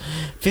course.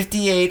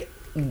 58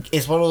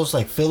 is one of those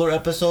like filler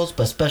episodes,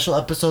 but special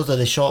episodes that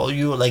they show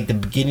you like the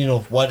beginning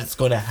of what is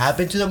going to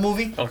happen to the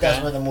movie. Okay.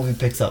 That's where the movie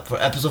picks up for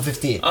episode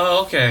 58.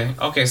 Oh,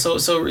 okay. So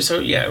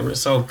yeah.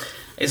 So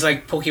it's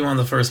like Pokemon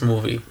the first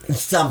movie.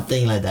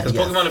 Something like that. Because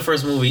Yes. Pokemon the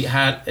first movie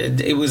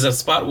it was a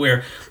spot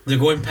where they're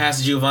going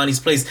past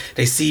Giovanni's place.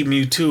 They see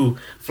Mewtwo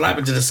flap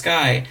into the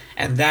sky,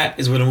 and that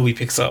is where the movie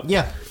picks up.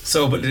 Yeah.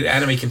 So, but the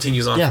anime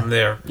continues on from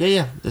there.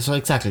 Yeah. So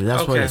exactly,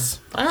 that's what it is.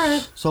 All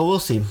right. So we'll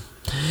see.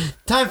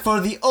 Time for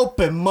the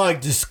open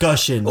mic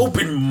discussion.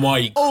 Open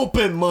mic.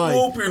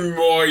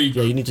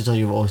 Yeah, you need to tell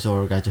your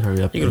voiceover guy to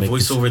hurry up. You're gonna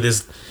voice over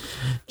this.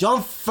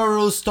 Jon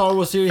Favreau's Star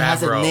Wars series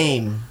has a Favreau.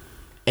 name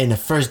in the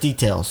first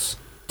details.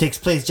 Takes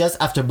place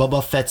just after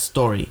Boba Fett's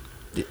story.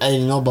 I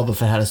didn't know Boba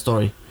Fett had a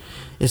story.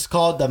 It's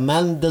called The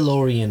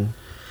Mandalorian.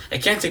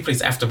 It can't take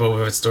place after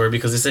Boba Fett's story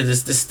because they said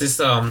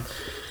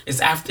it's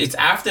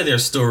after their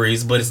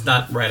stories, but it's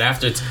not right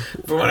after. It's,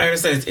 from what I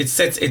understand, it's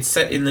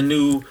set in the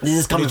new. This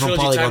is coming the new from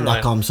trilogy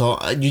Polygon.com, so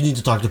you need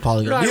to talk to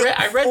Polygon. No,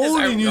 I read this.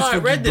 I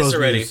read this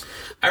already. News.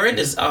 I read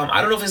this.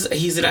 I don't know if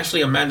he's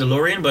actually a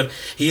Mandalorian, but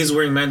he is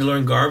wearing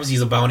Mandalorian garbs.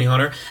 He's a bounty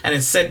hunter, and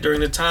it's set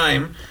during the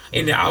time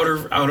in the outer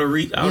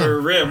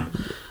rim.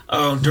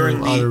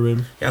 During the outer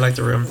rim. Yeah, I like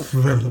the rim.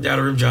 The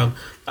outer rim job.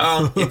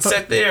 It's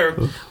set there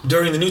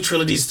during the new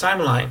trilogy's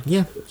timeline.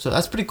 Yeah, so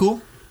that's pretty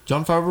cool.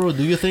 Jon Favreau,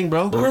 do your thing,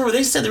 bro. But remember,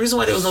 they said the reason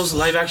why there was no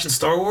live action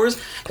Star Wars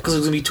because it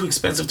was gonna be too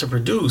expensive to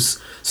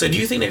produce. So do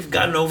you think they've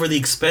gotten over the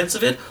expense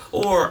of it,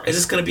 or is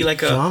this gonna be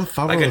like a Jon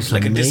Favreau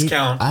like a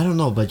discount? I don't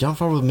know, but Jon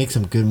Favreau makes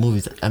some good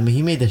movies. I mean,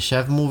 he made the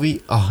Chef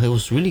movie. Oh, it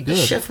was really good.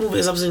 The Chef movie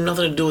has absolutely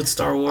nothing to do with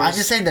Star Wars. I'm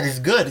just saying that it's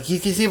good.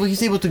 He's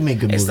able to make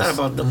good It's movies. not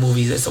about the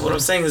movies. So what I'm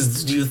saying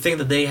is, do you think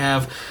that they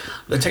have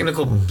the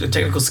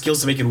technical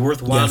skills to make it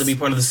worthwhile Yes. to be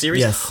part of the series?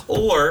 Yes.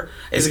 Or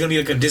is it gonna be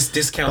like a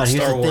discount But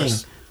here's Star the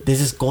Wars? thing. This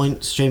is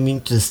going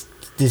streaming to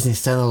Disney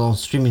standalone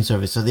streaming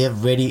service, so they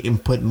have already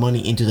input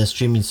money into the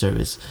streaming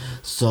service.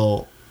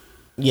 So,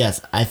 yes,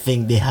 I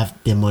think they have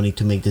the money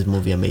to make this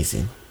movie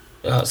amazing.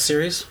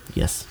 Series?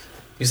 Yes.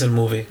 You said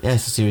movie. Yeah,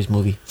 it's a serious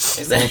movie.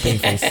 Is that Open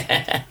face.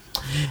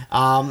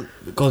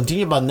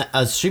 Continue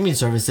about streaming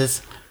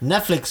services.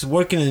 Netflix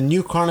working on a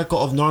new Chronicle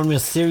of Narnia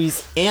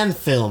series and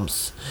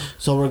films.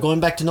 So we're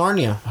going back to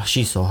Narnia. Oh,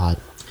 she's so hot.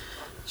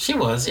 She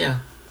was, yeah.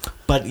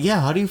 But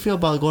yeah, how do you feel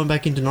about going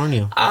back into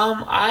Narnia?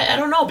 I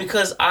don't know,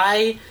 because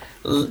I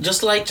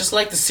just like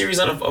the series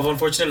of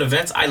Unfortunate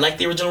Events. I like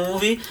the original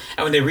movie,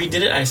 and when they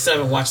redid it, I still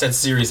haven't watched that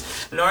series.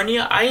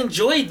 Narnia, I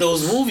enjoyed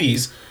those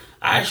movies.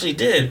 I actually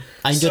did.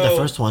 I enjoyed the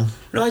first one.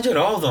 No, I enjoyed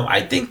all of them.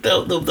 I think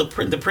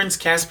the Prince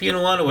Caspian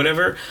one or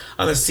whatever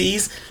on the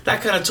seas,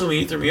 that kind of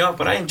threw me off,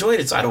 but I enjoyed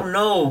it. So I don't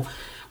know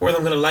whether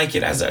I'm gonna like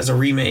it as a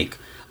remake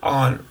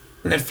on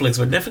Netflix,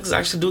 but Netflix is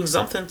actually doing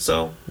something.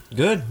 So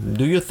good,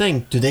 do your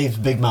thing. Today's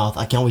Big Mouth.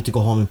 I can't wait to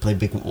go home and play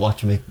Big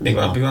Mouth. Big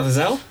Mouth is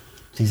out.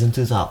 Season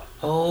 2's out.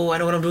 Oh, I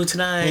know what I'm doing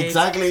tonight.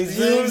 Exactly.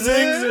 Zing.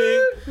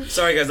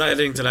 Sorry guys, not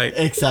editing tonight.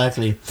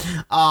 Exactly.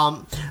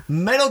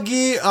 Metal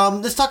Gear.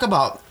 Let's talk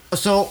about.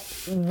 So,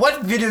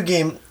 what video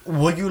game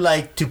would you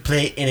like to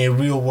play in a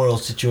real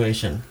world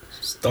situation?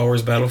 Star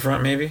Wars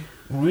Battlefront, maybe.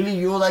 Really,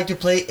 you would like to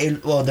play?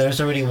 Well, there's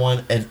already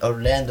one at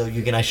Orlando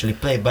you can actually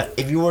play. But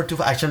if you were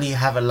to actually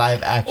have a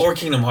live action, or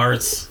Kingdom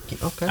Hearts,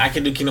 okay, I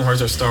can do Kingdom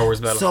Hearts or Star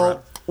Wars Battlefront.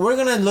 So we're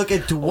gonna look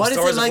into what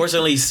Star Wars,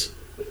 unfortunately.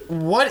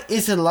 What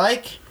is it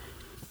like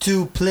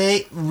to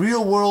play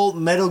real world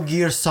Metal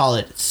Gear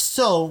Solid?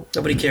 So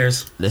nobody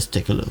cares. Let's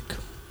take a look.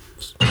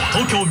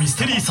 Tokyo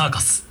Mystery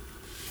Circus.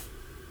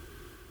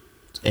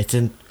 It's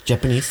in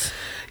Japanese.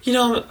 You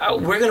know,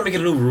 we're gonna make a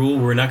new rule.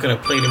 We're not gonna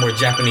play any more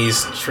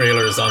Japanese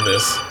trailers on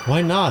this.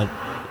 Why not?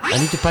 I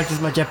need to practice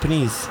my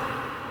Japanese.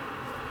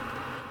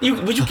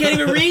 But you can't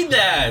even read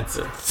that.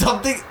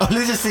 Something. Oh,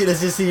 let's just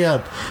see.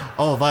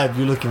 Oh, Vibe,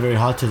 you're looking very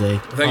hot today.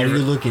 How are you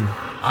looking?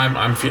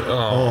 I'm feeling.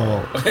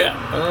 Oh.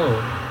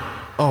 Oh.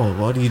 Oh,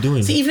 what are you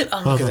doing? See, even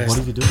what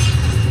are you doing?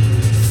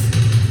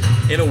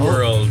 In a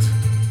world.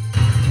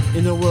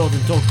 In a world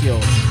in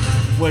Tokyo,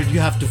 where you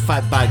have to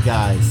fight bad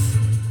guys.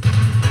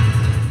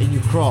 And you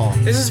crawl.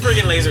 This is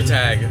friggin' laser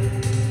tag.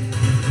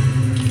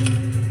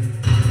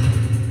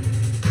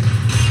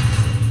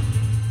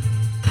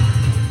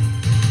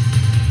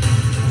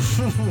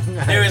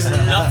 There is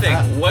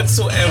nothing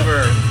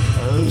whatsoever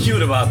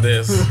cute about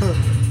this.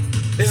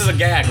 This is a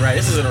gag, right?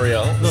 This isn't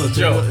real. This is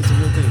a joke. It's a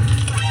real thing.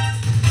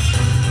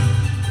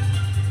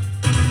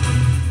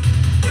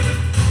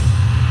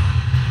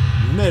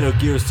 Metal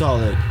Gear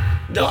Solid.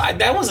 No,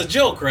 that was a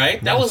joke, right?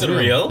 That wasn't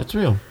real. It's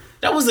real.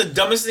 That was the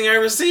dumbest thing I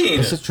ever seen.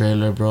 It's a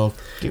trailer, bro.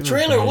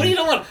 Trailer? What do you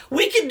want?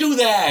 We can do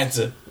that.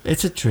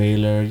 It's a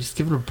trailer. Just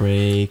give it a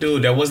break.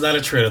 Dude, that was not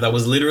a trailer. That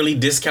was literally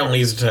discount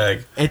laser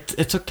tag.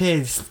 It's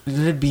okay. Just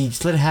let it be.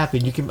 Just let it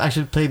happen. You can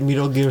actually play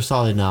Metal Gear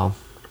Solid now.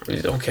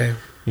 Okay.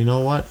 You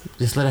know what?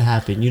 Just let it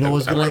happen. You know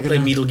what's gonna play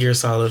Metal Gear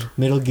Solid.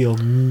 Metal Gear.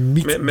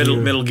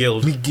 Metal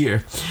Guild. Metal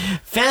Gear.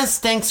 Fans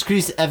thanks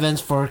Chris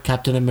Evans for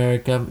Captain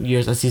America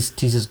years as he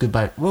teases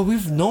goodbye. Well,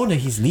 we've known that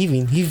he's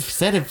leaving. We've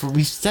said it.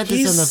 We said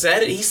this on the.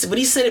 But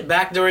he said it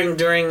back during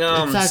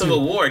exactly.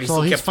 Civil War. He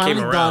still came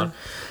around. Done.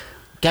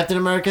 Captain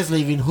America's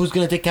leaving. Who's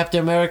gonna take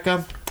Captain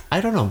America? I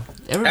don't know.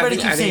 Everybody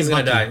keeps saying I think he's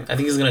gonna die. I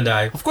think he's gonna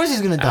die. Of course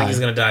he's gonna die. I think he's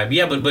gonna die. But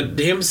yeah, but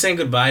him saying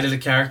goodbye to the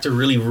character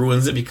really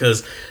ruins it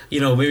because,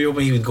 maybe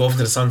when he would go off to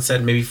the sunset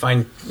and maybe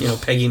find,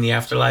 Peggy in the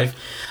afterlife.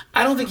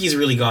 I don't think he's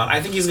really gone.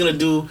 I think he's gonna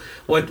do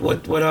what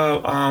Robert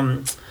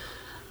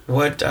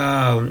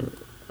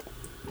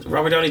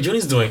Downey Jr.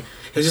 is doing.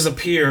 He'll just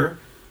appear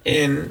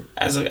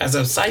as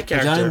a side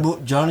character.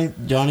 Johnny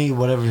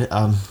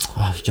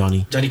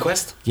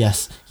Quest.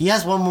 Yes, he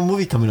has one more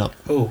movie coming up.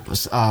 Oh.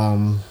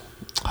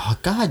 Oh,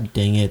 God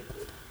dang it.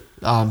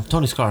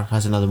 Tony Stark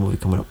has another movie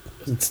coming up.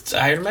 It's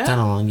Iron Man?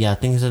 Standalone, yeah. I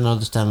think it's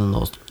another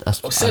standalone.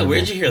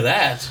 Where'd you hear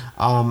that?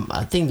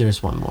 I think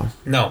there's one more.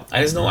 No,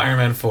 I just know Iron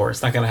Man 4.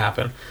 It's not gonna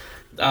happen.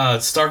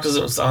 Stark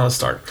doesn't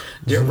Stark.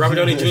 Robert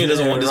Downey Jr.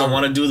 doesn't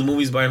want to do the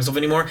movies by himself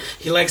anymore.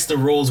 He likes the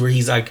roles where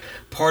he's like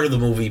part of the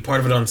movie,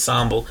 part of an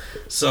ensemble.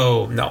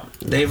 So no,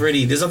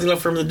 there's nothing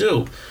left for him to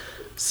do.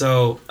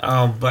 So,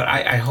 but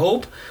I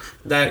hope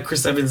that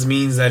Chris Evans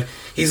means that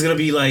he's gonna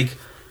be like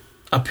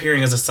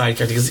appearing as a side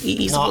character because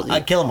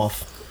I kill him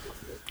off.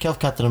 Kill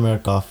Captain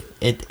America off.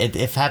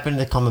 If happened in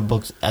the comic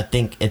books, I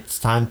think it's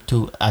time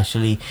to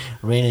actually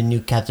reign a new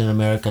Captain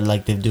America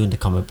like they do in the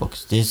comic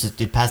books. They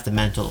pass the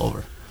mantle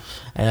over.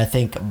 And I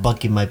think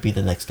Bucky might be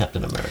the next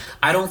Captain America.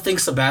 I don't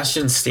think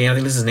Sebastian Stan, I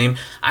think this is his name,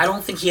 I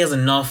don't think he has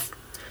enough.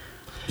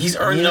 He's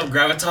earned enough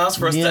gravitas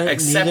for us to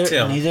accept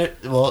him.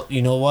 Well,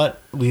 you know what?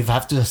 We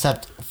have to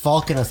accept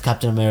Falcon as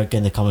Captain America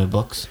in the comic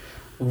books.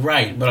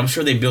 Right, but I'm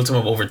sure they built him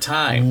up over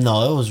time.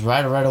 No, it was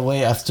right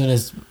away as soon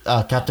as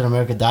Captain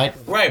America died.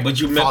 Right, but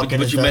you met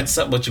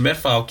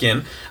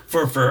Falcon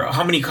for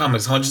how many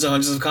comics? Hundreds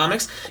of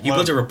comics. You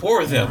built a rapport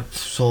with him.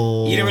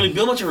 So you didn't really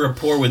build much of a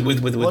rapport with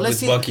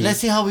Bucky. Let's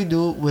see how we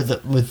do with.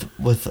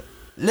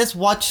 Let's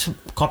watch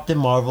Captain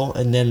Marvel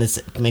and then let's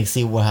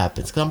see what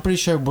happens. Because I'm pretty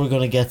sure we're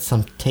gonna get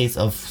some taste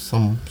of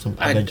some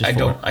Avengers.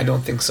 I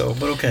don't think so,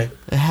 but okay.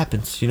 It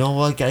happens. You know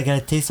what? I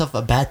got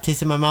a bad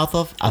taste in my mouth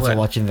after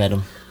watching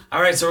Venom.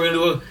 All right, so we're gonna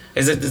do.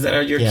 Is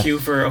that your Yeah. cue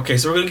for? Okay,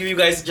 so we're gonna give you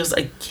guys just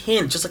a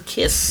hint, just a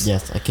kiss.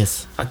 Yes, a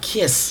kiss. A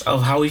kiss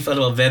of how we felt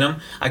about Venom.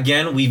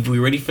 Again, we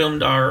already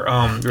filmed our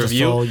review.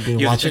 so you can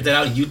You have watch to check that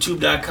out.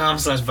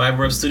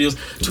 YouTube.com/VibeRub Studios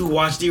to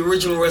watch the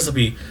original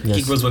recipe, Yes.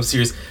 Geek Bros web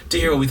series, to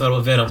hear what we thought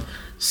about Venom.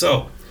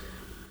 So,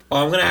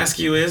 all I'm gonna ask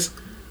you is,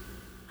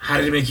 how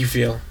did it make you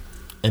feel?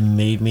 It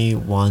made me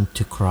want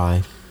to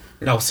cry.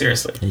 No,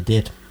 seriously. It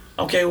did.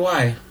 Okay,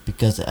 why?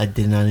 Because I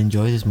did not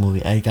enjoy this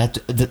movie. I got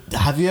to,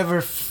 have you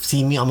ever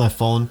seen me on my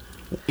phone,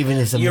 even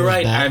if the You're movie's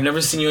right. bad? I've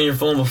never seen you on your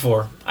phone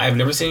before. I've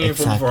never seen you on your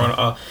phone Exactly.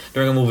 before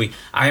during a movie.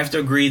 I have to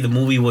agree, the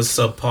movie was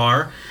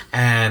subpar,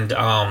 and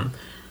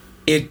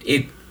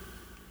it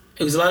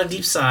was a lot of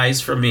deep sighs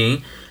for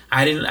me.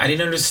 I didn't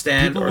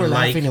understand People or were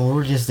like. laughing and we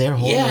were just there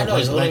holding Yeah, our- no,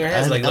 just holding our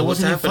heads, like, it what's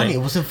wasn't even happening? funny.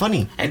 It wasn't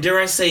funny. And dare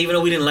I say, even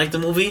though we didn't like the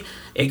movie,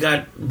 it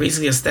got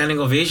basically a standing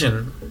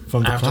ovation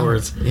From the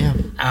afterwards. crowd. Yeah.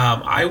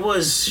 I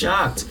was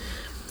shocked,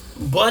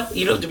 but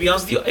to be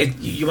honest with you,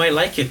 you might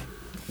like it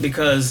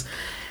because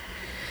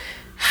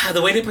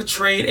the way they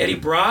portrayed Eddie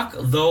Brock,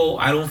 though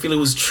I don't feel it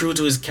was true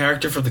to his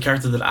character from the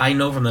character that I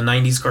know from the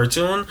 '90s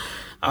cartoon,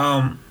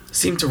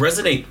 seemed to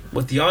resonate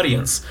with the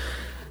audience.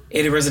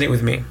 It did resonate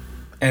with me,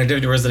 and it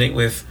did resonate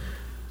with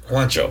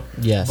Juancho.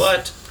 Yes.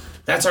 But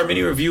that's our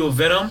mini review of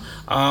Venom.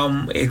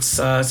 It's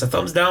a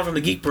thumbs down from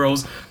the Geek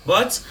Bros.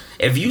 But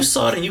if you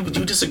saw it and you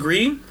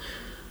disagree,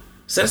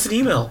 send us an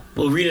email.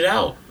 We'll read it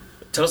out.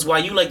 Tell us why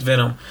you liked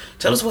Venom.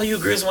 Tell us why you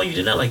agree and why you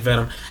did not like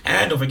Venom.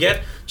 And don't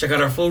forget, check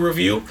out our full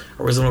review,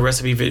 original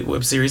recipe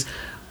web series,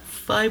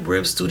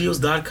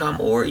 VibeRebStudios.com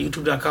or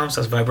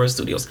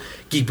YouTube.com/VibeRebStudios.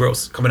 Geek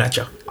Bros coming at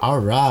ya. All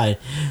right.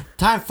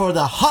 Time for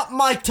the hot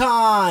mic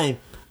time.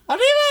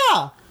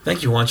 Arriba!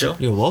 Thank you, Juancho.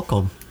 You're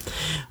welcome.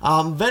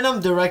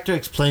 Venom director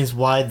explains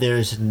why there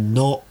is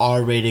no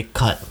R-rated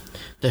cut.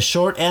 The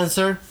short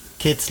answer: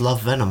 kids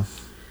love Venom.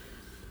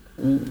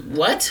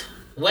 What?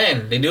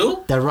 When? They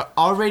do? The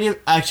R-rated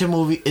action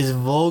movie is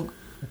vogue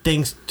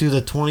thanks to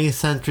the 20th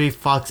Century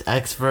Fox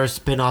X-verse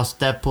spin-off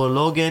Deadpool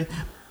Logan,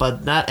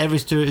 but not every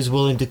studio is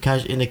willing to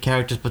cash in the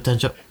character's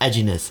potential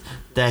edginess.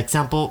 The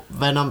example,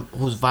 Venom,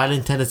 whose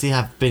violent tendencies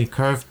have been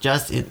curved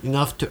just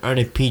enough to earn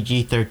a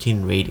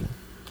PG-13 rating.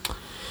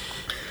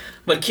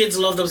 But kids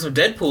love them some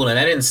Deadpool, and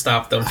that didn't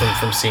stop them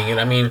from seeing it.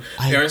 I mean,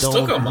 I parents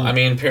took them. don't- I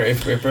mean, if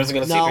parents are going to see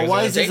it, Now, parents are why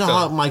gonna is this take a them.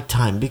 hot mic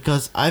time?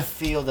 Because I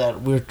feel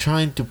that we're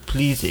trying to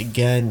please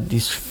again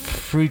these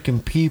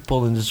freaking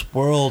people in this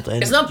world,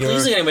 and It's not you're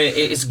pleasing anybody.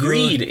 It's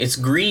greed. It's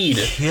greed.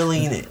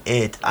 killing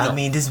it. I No.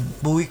 mean, this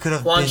movie could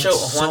have been Juancho,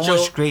 so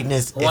much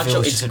greatness if it Juancho,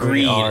 was it's just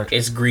greed. art.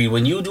 It's greed.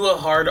 When you do a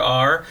hard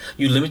R,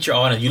 you limit your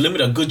audience. You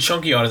limit a good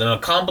chunky audience. And a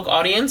comic book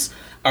audience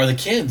are the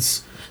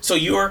kids. So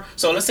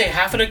let's say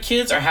half of the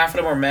kids are half of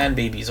them are man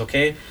babies,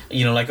 okay?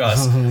 Like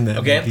us. Man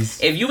Okay? babies.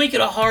 If you make it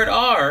a hard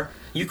R,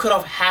 you cut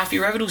off half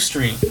your revenue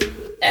stream.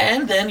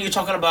 And then you're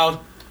talking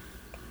about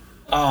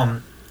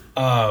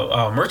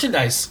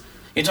merchandise.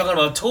 You're talking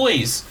about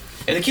toys.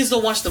 If the kids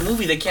don't watch the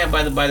movie, they can't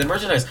buy the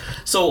merchandise.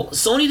 So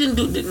Sony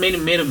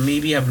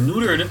maybe have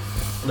neutered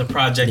the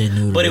project, They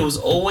neutered but it it. was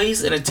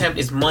always an attempt.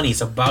 It's money.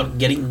 It's about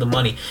getting the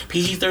money.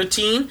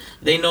 PG-13,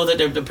 they know that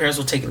their parents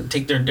will take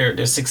their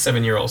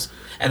 6-7-year-olds,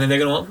 and then they're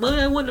gonna,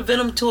 Mommy, I want the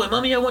Venom toy.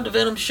 Mommy, I want the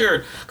Venom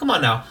shirt. Come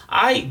on now,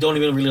 I don't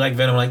even really like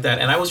Venom like that,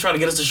 and I was trying to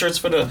get us the shirts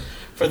for the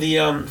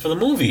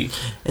movie.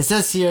 It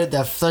says here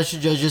that Fletcher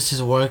judges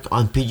his work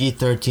on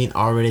PG-13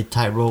 R-rated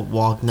tightrope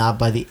walk not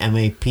by the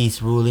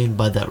MAP's ruling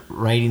but the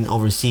rating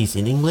overseas.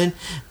 In England,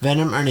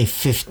 Venom earned a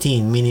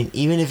 15, meaning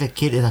even if a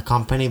kid is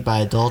accompanied by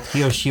adult,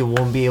 he or she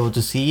won't be able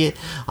to see it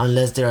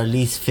unless they're at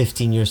least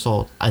 15 years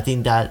old. I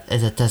think that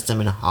is a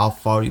testament of how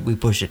far we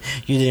push it.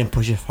 You didn't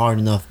push it hard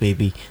enough,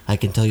 baby. I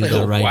can tell you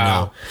that right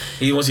now.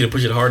 He wants you to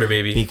push it harder,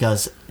 baby.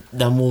 Because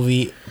the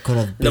movie could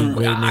have been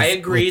greatness. I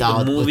agree.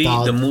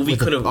 The movie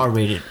could have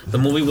R-rated. The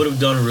movie would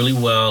have done really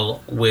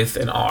well with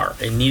an R.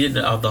 It needed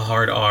the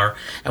hard R,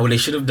 and what they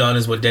should have done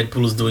is what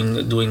Deadpool is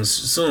doing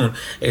soon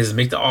is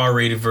make the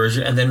R-rated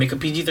version and then make a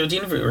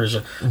PG-13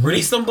 version. Mm-hmm.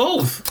 Release them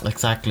both.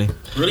 Exactly.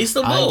 Release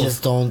them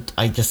both.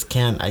 I just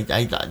can't.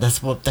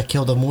 That's what that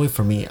killed the movie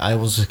for me. I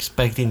was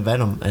expecting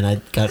Venom, and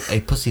I got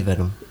a pussy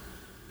Venom.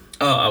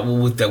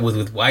 With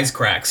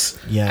wisecracks.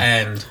 Yeah.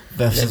 And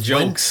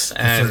jokes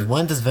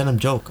when does Venom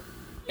joke?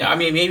 I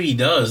mean, maybe he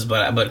does,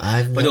 but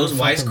I've those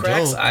never fucking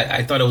wisecracks, joked.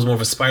 I thought it was more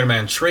of a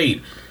Spider-Man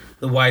trait.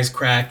 The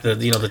wisecrack, the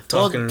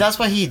talking. Well, that's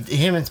why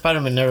him and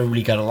Spider-Man never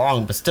really got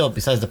along. But still,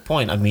 besides the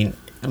point, I mean,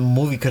 the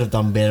movie could have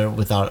done better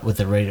with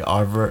the rated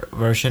R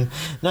version.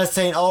 Not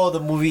saying the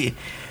movie.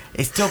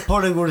 It's still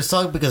probably would have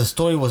sucked because the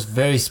story was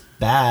very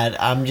bad.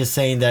 I'm just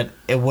saying that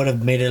it would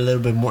have made it a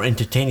little bit more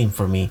entertaining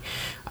for me.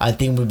 I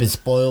think we've been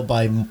spoiled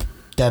by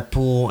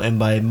Deadpool and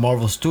by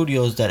Marvel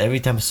Studios that every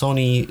time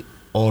Sony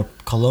or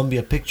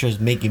Columbia Pictures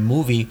make a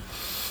movie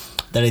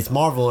that is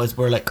Marvel,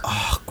 we're like,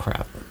 oh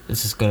crap,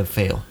 this is gonna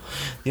fail.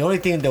 The only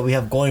thing that we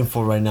have going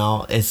for right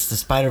now is the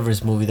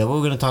Spider-Verse movie that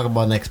we're gonna talk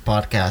about next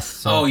podcast.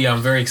 So. Oh yeah,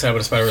 I'm very excited about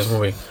the Spider-Verse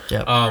movie.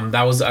 Yeah.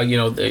 That was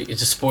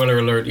it's a spoiler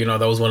alert.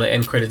 That was one of the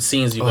end credit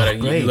scenes. You got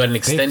an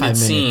extended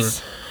scene.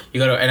 minutes. You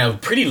got and a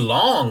pretty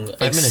long 5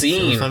 minutes.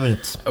 scene. It was 5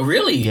 minutes. Oh,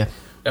 really? Yeah.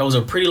 That was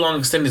a pretty long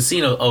extended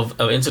scene of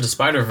Into the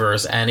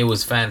Spider-Verse, and it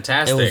was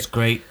fantastic. It was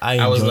great.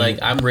 I was enjoyed like,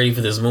 it. I'm ready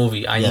for this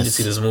movie. I need to Yes.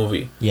 see this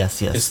movie.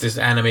 Yes, yes. It's this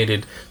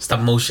animated stop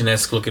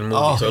motion-esque looking movie,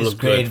 Oh, so it it's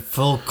looked great.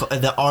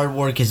 good. The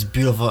artwork is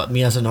beautiful.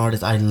 Me as an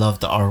artist, I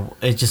love the art.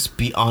 It just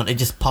it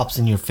just pops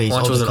in your face.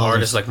 Juancho all was the an colors.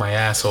 artist like my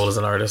asshole is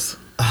an artist.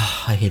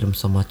 I hate him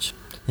so much.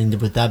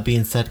 And with that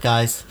being said,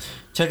 guys,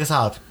 check us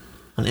out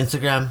on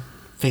Instagram,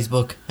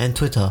 Facebook, and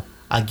Twitter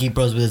at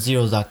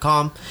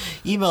geekbroswithazeros.com.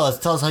 Email us.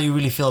 Tell us how you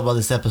really feel about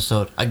this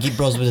episode at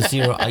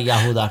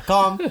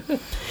geekbroswithazero@yahoo.com.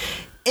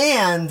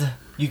 And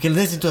you can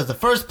listen to us the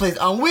first place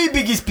on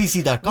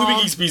WeBiggiesPC.com.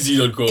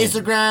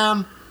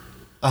 Instagram.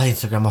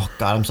 Instagram. Oh,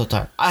 God, I'm so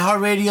tired.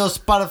 iHeartRadio,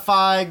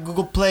 Spotify,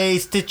 Google Play,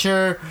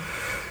 Stitcher.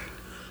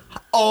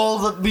 All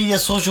the media,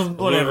 social,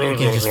 whatever. You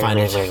can just find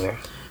it.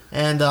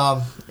 And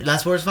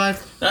last words,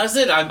 Vibe? That's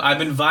it. I've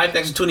been Vibe.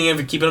 Thanks for tuning in,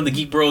 for keeping up the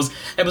Geek Bros.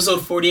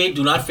 Episode 48.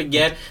 Do not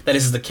forget that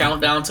this is the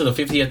countdown to the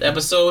 50th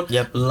episode.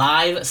 Yep.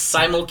 Live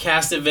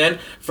simulcast event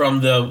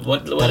from the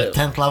The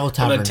 10th level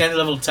tavern. From the 10th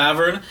level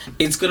tavern.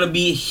 It's gonna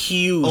be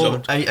huge.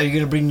 Oh, are you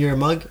gonna bring your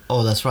mug?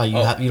 Oh, that's right.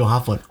 You don't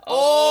have one.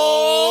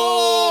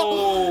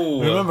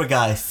 Oh! Remember,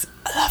 guys,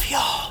 I love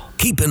y'all.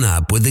 Keeping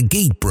up with the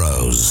Geek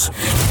Bros.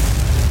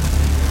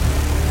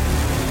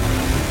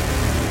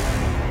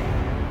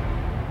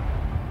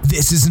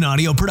 This is an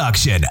audio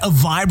production of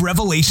Vibe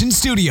Revelation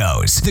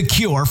Studios, the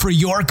cure for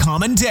your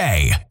common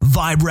day.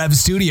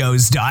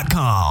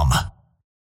 VibeRevStudios.com.